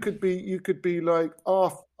 so you could be like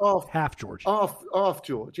half George. Half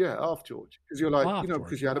George, yeah, half George. Because you're like,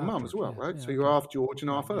 because you had a mum as well, right? So you're half George and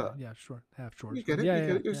half her. Yeah, sure. Half George. You get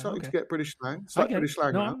it. You're starting to get British slang. British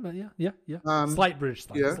slang now. Yeah. Slight British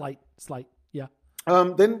slang. Yeah. Slight. Yeah.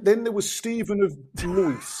 Then there was Stephen of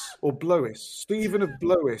Blois or Blois. Stephen of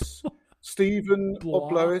Blois. Stephen of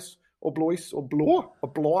Blois or Blois or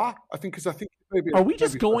Blois. I think maybe. Are we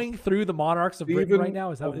just going through the monarchs of Britain right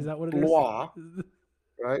now? Is that what it is? Blois,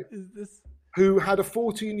 right? Is this who had a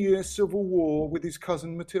 14-year civil war with his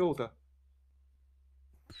cousin Matilda?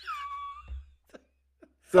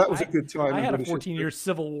 That was a good time. I had a 14-year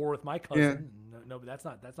civil war with my cousin. Yeah. No, but that's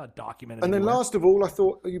not documented. And then anywhere. last of all, I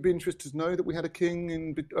thought you'd be interested to know that we had a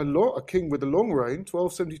king a king with a long reign,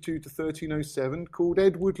 1272 to 1307, called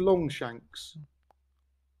Edward Longshanks.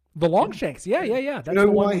 The Longshanks, yeah. That's you know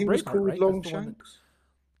the one why he was Braveheart, called right? Longshanks?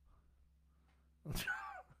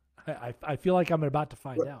 I feel like I'm about to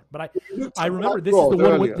find out, but I remember this is the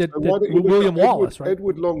one with William Wallace, right?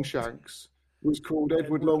 Edward Longshanks was called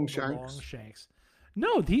Edward Longshanks.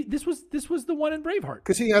 No, this was the one in Braveheart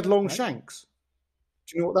because he had long shanks.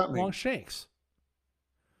 Do you know what that means? Long shanks.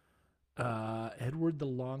 Edward the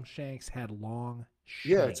Longshanks had long shanks.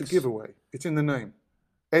 Yeah, it's a giveaway. It's in the name.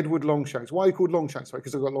 Edward Longshanks. Why are you called Longshanks?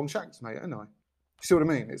 Because I've got long shanks, mate, haven't I? You see what I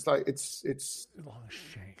mean? It's like it's long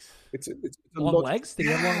shanks. It's long legs. Did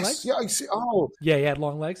he have long legs? Yeah, I see. Oh, yeah, he had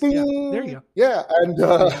long legs. Yeah, there you go. Yeah, and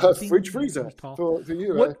fridge freezer for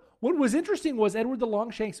you. What was interesting was Edward the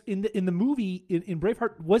Longshanks in the movie in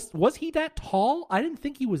Braveheart. Was he that tall? I didn't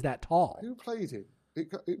think he was that tall. Who played him?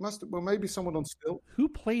 It must have. Well, maybe someone on still. Who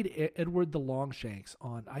played Edward the Longshanks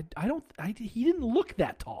on? He didn't look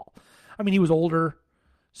that tall. I mean, he was older.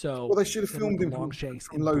 So they should have filmed him from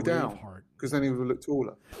low down because then he would have looked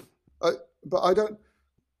taller. But I don't.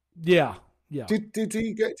 Yeah. Did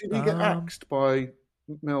he get axed by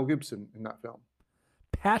Mel Gibson in that film?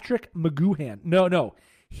 Patrick McGoohan. No.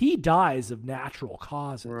 He dies of natural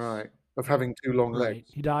causes. Right. Of having too long legs.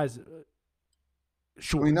 He dies.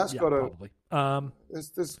 Sure. I mean, that's got to. Probably. It's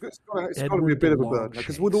got to be a bit of a burden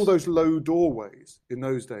because with all those low doorways in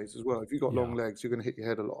those days as well, if you've got long legs, you're going to hit your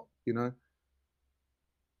head a lot. You know.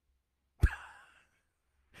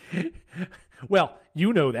 Well,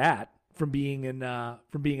 you know that from being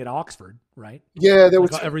at Oxford, right? Yeah, there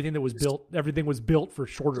was everything that was built. Everything was built for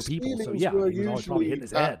shorter people. So yeah, he was always probably hitting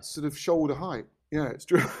his head. Sort of shoulder height. Yeah, it's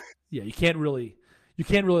true. Yeah, you can't really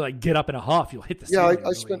like get up in a huff. You'll hit the. Yeah,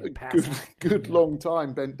 I spent a good long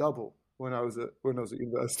time bent double when I was at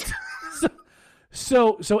university.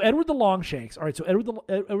 So Edward the Longshanks. All right, so Edward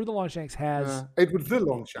the Longshanks has Edward the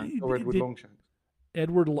Longshanks or Edward Longshanks.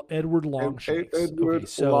 Edward Longshanks. Edward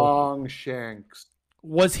Longshanks.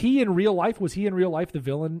 Was he in real life? Was he in real life the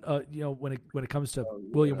villain? When it comes to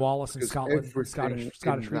William Wallace and Scotland,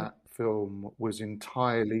 Scottish. That film was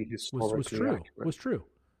entirely historically accurate. Was true.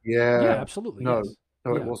 Yeah, absolutely. No,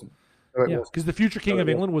 it wasn't. Because the future King of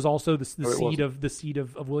England was also the seed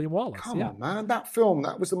of William Wallace. Come on, man! That film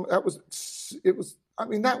that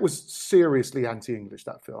was seriously anti-English.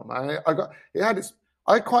 That film.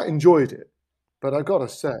 I quite enjoyed it, but I gotta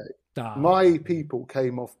say, my people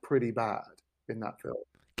came off pretty bad in that film.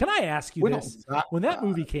 Can I ask you this? When that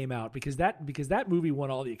movie came out, because that movie won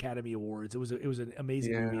all the Academy Awards, it was an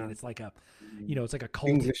amazing movie, and it's like a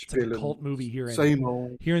cult movie here in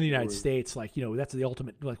the United States. Like, that's the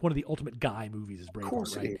ultimate, like one of the ultimate guy movies is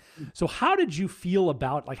Braveheart, right? So how did you feel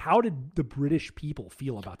about, like, how did the British people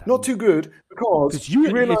feel about that? Not too good, because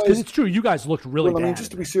it's true. You guys looked really bad. I mean, just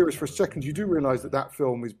to be serious for a second, you do realize that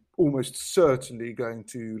film is almost certainly going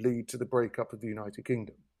to lead to the breakup of the United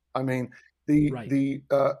Kingdom. I mean,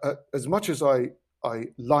 as much as I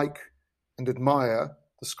like and admire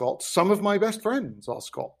the Scots, some of my best friends are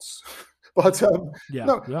Scots. But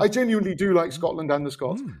I genuinely do like Scotland and the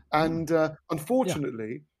Scots. And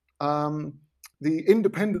unfortunately, the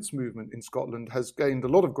independence movement in Scotland has gained a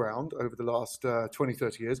lot of ground over the last 20,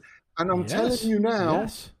 30 years. And I'm telling you now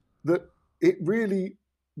that it really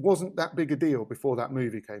wasn't that big a deal before that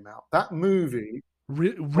movie came out. That movie...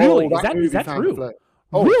 Really? Is that true?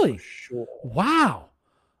 Oh, really? Sure. Wow.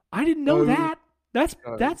 I didn't know that.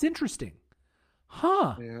 That's interesting.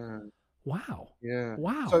 Huh. Yeah. Wow. Yeah.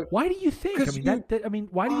 Wow. So, why do you think?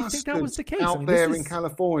 Why do you think that was the case? Out there in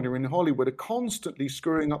California, in Hollywood, are constantly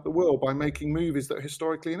screwing up the world by making movies that are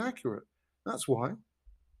historically inaccurate. That's why.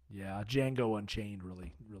 Yeah, Django Unchained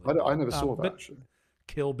really. I never saw that. Actually.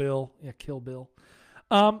 Kill Bill. Yeah, Kill Bill.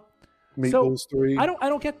 Meatballs 3. I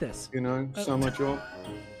don't get this. You know, Summer Job.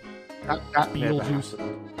 That Beetlejuice.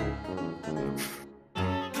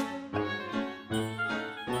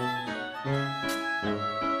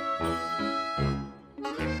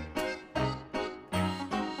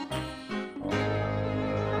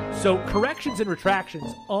 So corrections and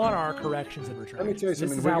retractions on our corrections and retractions. Let me tell you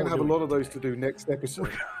something. We're going to have a lot of those to do next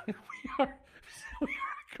episode. we are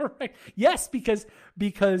correct. Yes, because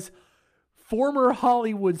former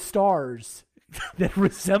Hollywood stars that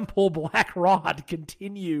resemble Black Rod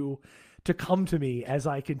continue to come to me as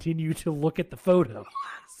I continue to look at the photo.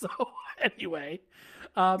 So anyway,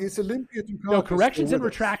 it's Olympia Dukakis. No, corrections and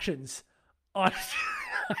retractions on.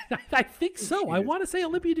 I think so. I want to say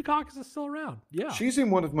Olympia Dukakis is still around. Yeah. She's in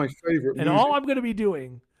one of my favorite movies. And all I'm going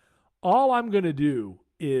to do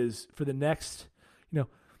is for the next,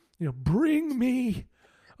 bring me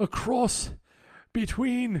across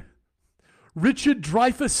between Richard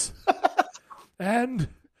Dreyfuss and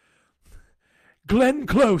Glenn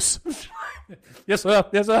Close. Yes, sir.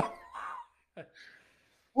 Yes, sir.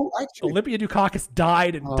 Well, actually, Olympia Dukakis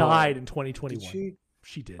died in 2021. Did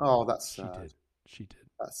she did. Oh, that's sad. She did.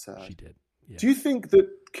 That's sad. She did. Yeah. Do you think that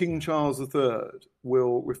King Charles III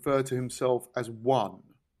will refer to himself as one,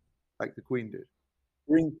 like the Queen did?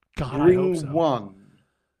 Bring I hope so. One.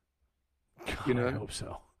 God, I hope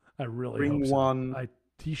so. I really bring hope so. One.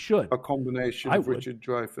 He should. A combination of Richard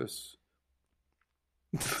Dreyfuss.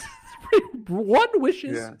 One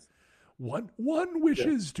wishes. Yes. One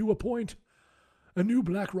wishes to appoint a new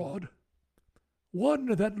Black Rod. One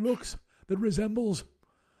that resembles.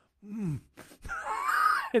 And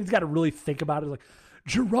he's got to really think about it. Like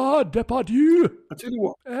Gerard Depardieu. I tell you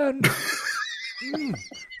what. And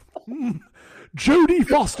Jodie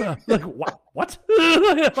Foster. Like what?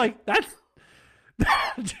 Like that's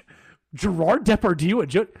Gerard Depardieu and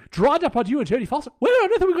Jodie Foster. Where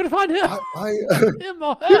on earth are we going to find him?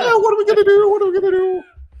 What are we going to do? What are we going to do?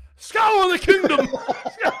 Scour the kingdom.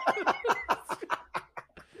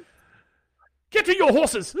 Get to your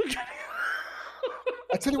horses.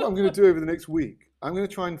 I tell you what I'm going to do over the next week. I'm going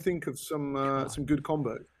to try and think of some good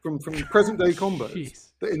combo from present day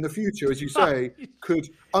combos that in the future, as you say, could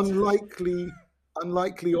unlikely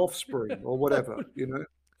offspring or whatever.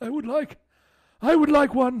 I would like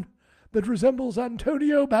one that resembles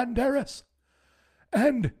Antonio Banderas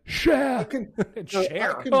and Cher.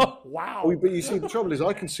 Cher. Oh, wow. But you see, the trouble is,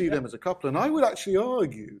 I can see them as a couple, and I would actually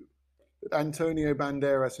argue that Antonio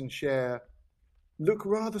Banderas and Cher look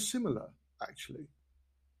rather similar, actually.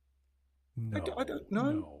 No, I don't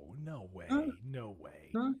know. No way. No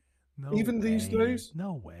way. No? Even these days?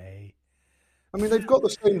 No way. I mean, they've got the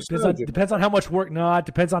same surgeon. Depends on how much work. No, it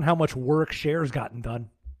depends on how much work Cher's gotten done.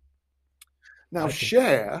 Now,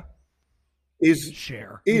 Cher is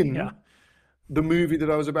in the movie that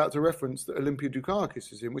I was about to reference that Olympia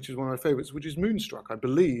Dukakis is in, which is one of my favorites, which is Moonstruck. I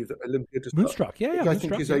believe that Olympia Dukakis, Moonstruck, yeah, I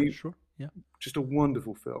think is just a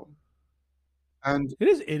wonderful film. And it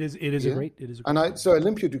is a great. So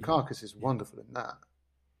Olympia Dukakis is wonderful in that.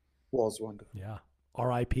 Was wonderful. Yeah.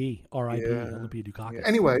 R.I.P. Olympia Dukakis. Yeah.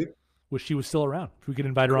 Anyway, wish she was still around. If we could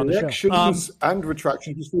invite her on the show. Corrections and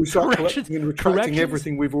retractions before we start collecting and retracting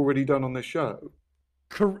everything we've already done on this show.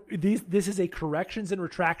 This is a corrections and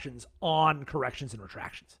retractions on corrections and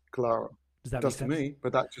retractions. Clara. Does that make sense? To me,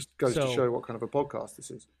 but that just goes to show what kind of a podcast this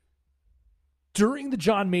is. During the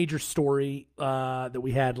John Major story that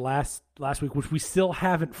we had last week, which we still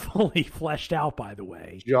haven't fully fleshed out, by the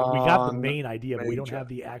way, we got the main idea, but we don't have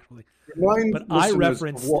the actual. But I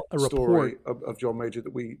referenced a report of John Major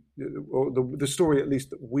that or the story at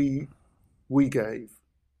least that we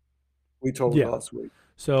told last week.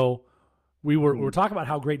 So we were talking about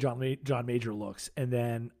how great John Major looks, and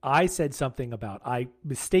then I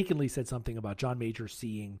mistakenly said something about John Major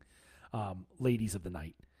seeing Ladies of the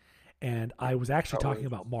Night. And I was actually talking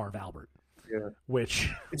about Marv Albert, which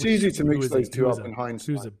it's easy to mix those two up in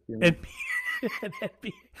hindsight.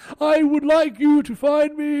 I would like you to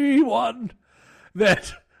find me one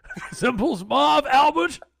that resembles Marv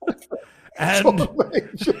Albert and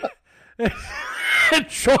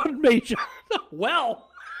John Major. Well,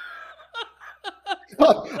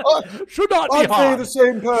 should not be hard. The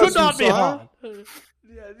same person, should not be hard.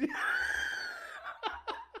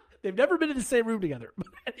 They've never been in the same room together. But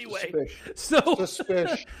anyway, so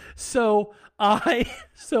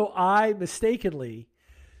I mistakenly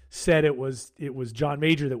said it was John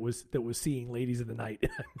Major that was seeing Ladies of the Night.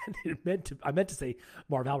 I meant to say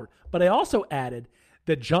Marv Albert, but I also added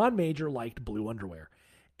that John Major liked blue underwear,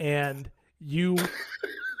 and you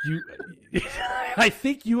I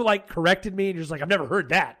think you like corrected me, and you're just like, I've never heard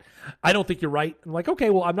that. I don't think you're right. I'm like, okay,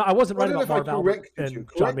 well, I wasn't right about Marv Albert and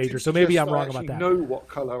John Major, so maybe I'm wrong about that. I know what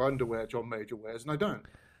color underwear John Major wears, and I don't.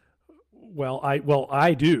 Well,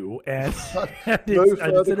 I do, and,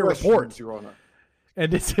 it's in a report, Your Honor.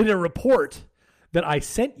 And it's in a report that I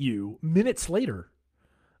sent you minutes later,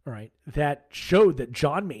 all right, that showed that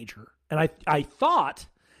John Major, and I thought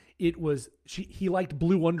it was he liked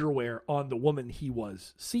blue underwear on the woman he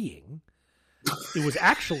was seeing. It was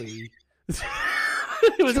actually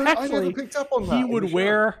I never picked up on that. He would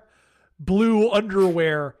wear blue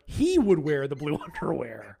underwear. He would wear the blue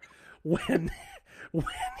underwear when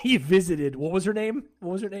he visited. What was her name?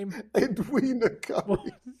 Edwina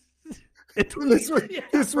Currie. This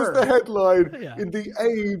was the headline in the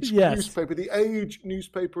Age newspaper, the Age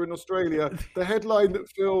newspaper in Australia. The headline that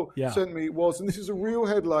Phil sent me was, and this is a real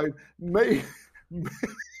headline, the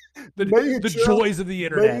joys of the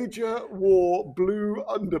internet. Major wore blue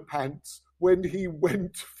underpants when he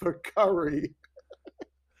went for curry.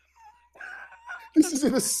 This is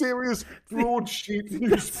in a serious broadsheet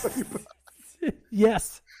newspaper.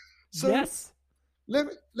 Yes. So, yes. Let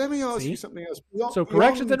me ask you something else. So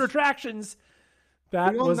corrections and retractions.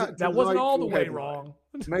 That wasn't all the way wrong.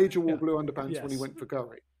 Major wore blue underpants when he went for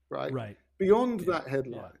curry, right? Right. Beyond that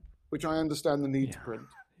headline, which I understand the need to print,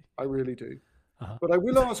 I really do. But I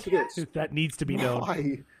will ask this: that needs to be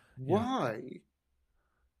known. Why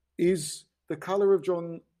is the color of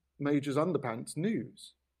John Major's underpants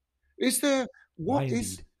news? What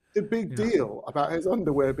is the big deal about his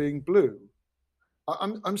underwear being blue?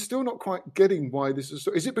 I'm still not quite getting why this is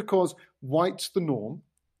so. Is it because white's the norm?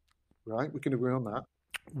 Right, we can agree on that.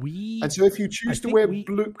 And so if you choose to wear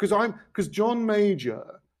blue, because John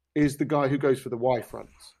Major is the guy who goes for the Y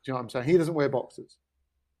fronts. Do you know what I'm saying? He doesn't wear boxers.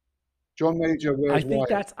 John Major wears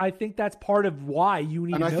wires. I think that's part of why you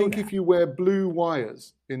need to know that. And I think if you wear blue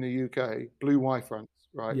wires in the UK, blue Y fronts,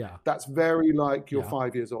 right? Yeah. That's very like you're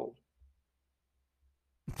 5 years old.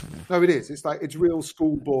 No, it is. It's like it's real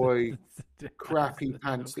schoolboy, crappy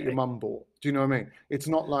pants that your mum bought. Do you know what I mean? It's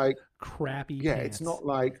not like crappy. Yeah, it's not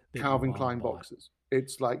like Calvin Klein boxers.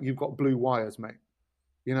 It's like you've got blue wires, mate.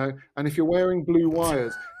 You know, and if you're wearing blue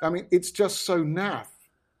wires, I mean, it's just so naff.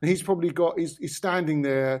 And he's probably got he's standing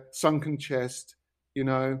there, sunken chest, you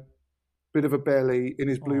know, bit of a belly in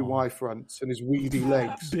his blue Y fronts and his weedy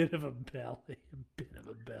legs. Bit of a belly.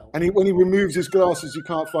 And when he removes his glasses, you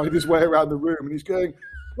can't find his way around the room, and he's going,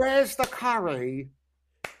 "Where's the curry?"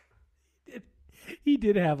 He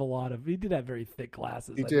did have very thick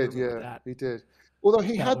glasses. He did. Although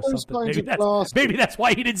he had those kinds of glasses. Maybe that's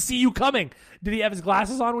why he didn't see you coming. Did he have his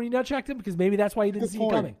glasses on when you nut checked him? Because maybe that's why he didn't see you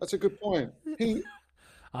coming. That's a good point. Maybe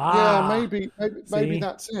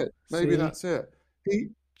that's it. Maybe that's it.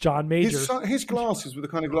 John Major. His glasses were the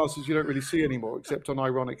kind of glasses you don't really see anymore, except on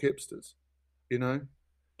ironic hipsters, you know?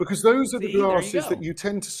 Because those are the glasses that you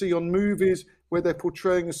tend to see on movies where they're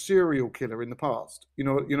portraying a serial killer in the past. You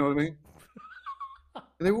know what I mean?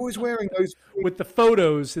 And they're always wearing those with the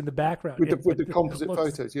photos in the background, with the composite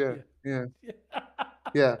photos. Yeah.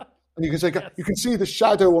 And you can see the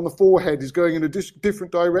shadow on the forehead is going in a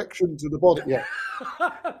different direction to the body. Yeah.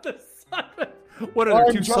 The sun. What are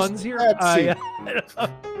there, two suns here? I've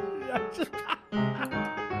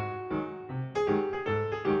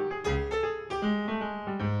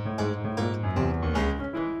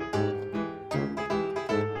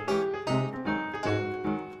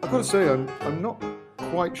got to say, I'm not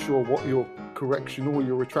quite sure what your correction or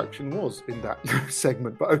your retraction was in that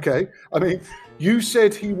segment, but okay. I mean, you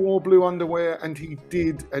said he wore blue underwear, and he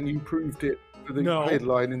did, and you proved it for the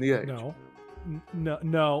headline in the Age. No.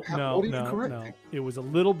 It was a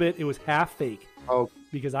little bit. It was half fake. Oh,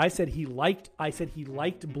 because I said he liked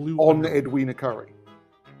blue on underwear. Edwina Currie.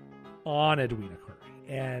 On Edwina Currie,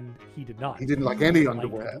 and he did not. He didn't like any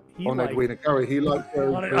underwear on Edwina Currie. He liked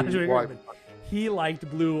blue. He liked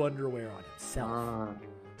blue underwear on himself.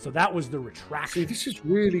 So that was the retraction. See, this is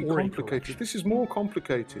really complicated. This is more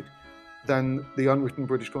complicated than the unwritten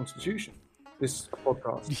British Constitution. This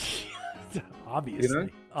podcast. Obviously, you know?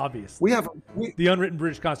 Obviously, the unwritten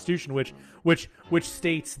British Constitution, which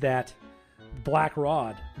states that Black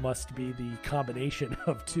Rod must be the combination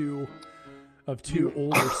of two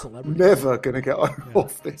older celebrities. Never gonna get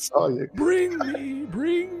off this, are you? Bring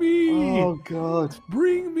me. Oh God!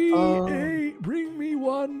 Bring me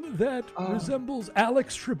one that resembles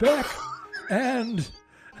Alex Trebek, and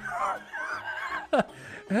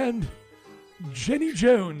Jenny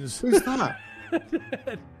Jones. Who's that?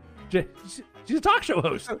 She's a talk show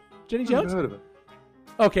host. Jenny I've Jones? heard of it.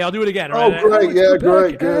 Okay, I'll do it again. Oh, right? great. Alex Yeah,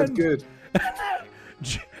 Trebek good.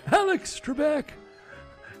 Alex Trebek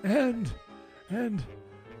and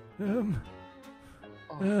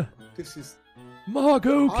this is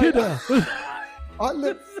Margot Kidder. I'm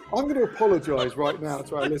going to apologise right now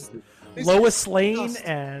to our listeners. This Lois is Lane just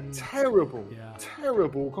and terrible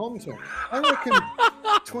content. I reckon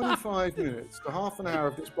 25 minutes to half an hour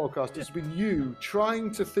of this podcast has been you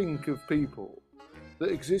trying to think of people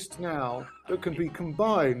that exist now that can be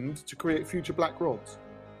combined to create future Black Rods.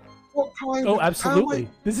 What kind? Oh, absolutely!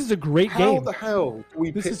 This is a great game. How the hell do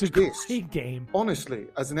we This pitch is a great game. Honestly,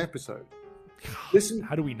 as an episode. Listen.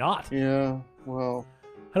 How do we not? Yeah. Well.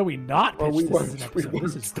 How do we not pitch we this won't. as an We episode? won't.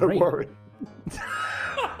 This is Don't great. worry.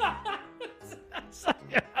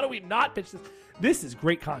 How do we not pitch this? This is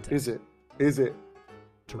great content. Is it?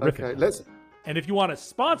 Terrific. Okay. Let's. And if you want to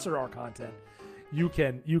sponsor our content, you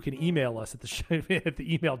can email us at the show, at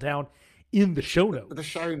the email down in the show notes. The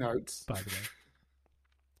show notes. By the way,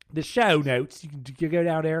 the show notes. You can go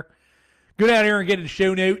down there. Go down there and get the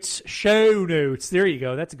show notes. Show notes. There you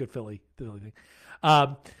go. That's a good Philly thing.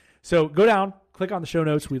 So go down, click on the show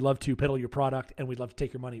notes. We'd love to peddle your product, and we'd love to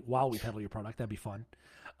take your money while we peddle your product. That'd be fun.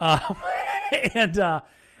 And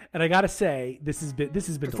I gotta say, this has been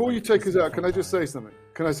Before you take us out, can I just say something?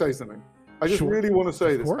 I just really want to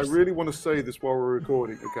say this. I really want to say this while we're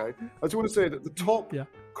recording. Okay, I just want to say that the top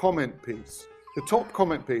comment piece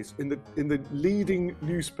in the leading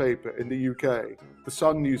newspaper in the UK, the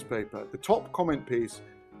Sun newspaper, the top comment piece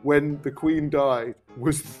when the Queen died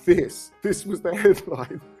was this. This was the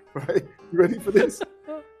headline. Right? You ready for this?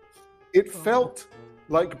 It felt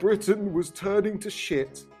like Britain was turning to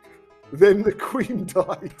shit. Then the Queen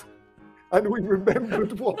died, and we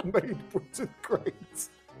remembered what made Britain great.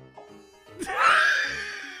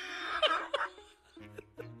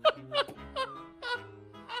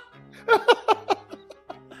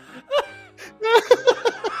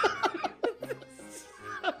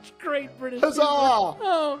 Such great British Huzzah! humor.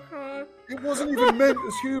 Oh, God. It wasn't even meant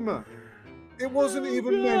as humour. It wasn't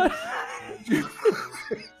even meant.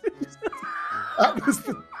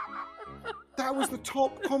 That was the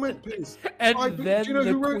top comment piece. And then do you know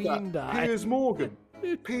the who wrote Queen that? died. Piers Morgan.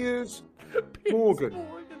 Piers Morgan.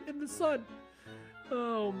 In the Sun.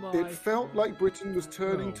 Oh my! It felt like Britain was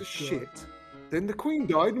turning to shit. Then the Queen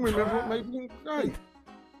died, and remember what made Britain great?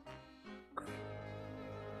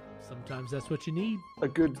 Sometimes that's what you need. A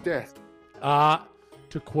good death.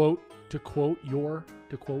 To quote your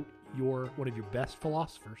one of your best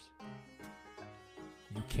philosophers.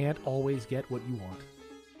 You can't always get what you want,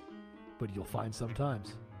 but you'll find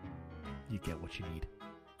sometimes you get what you need.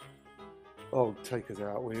 Oh, take us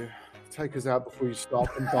out, will you? Take us out before you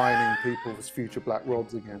start combining people as future Black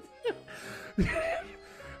Rods again.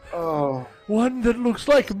 Oh. One that looks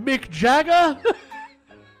like Mick Jagger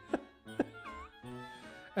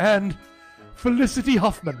and Felicity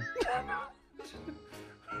Huffman.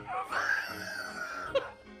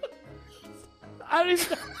 I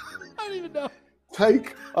don't even know.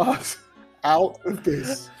 Take us out of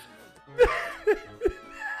this.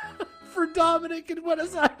 For Dominic in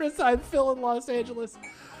Buenos Aires, I'm Phil in Los Angeles.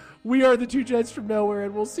 We are the Two Gents from Nowhere,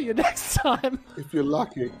 and we'll see you next time. If you're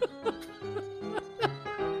lucky.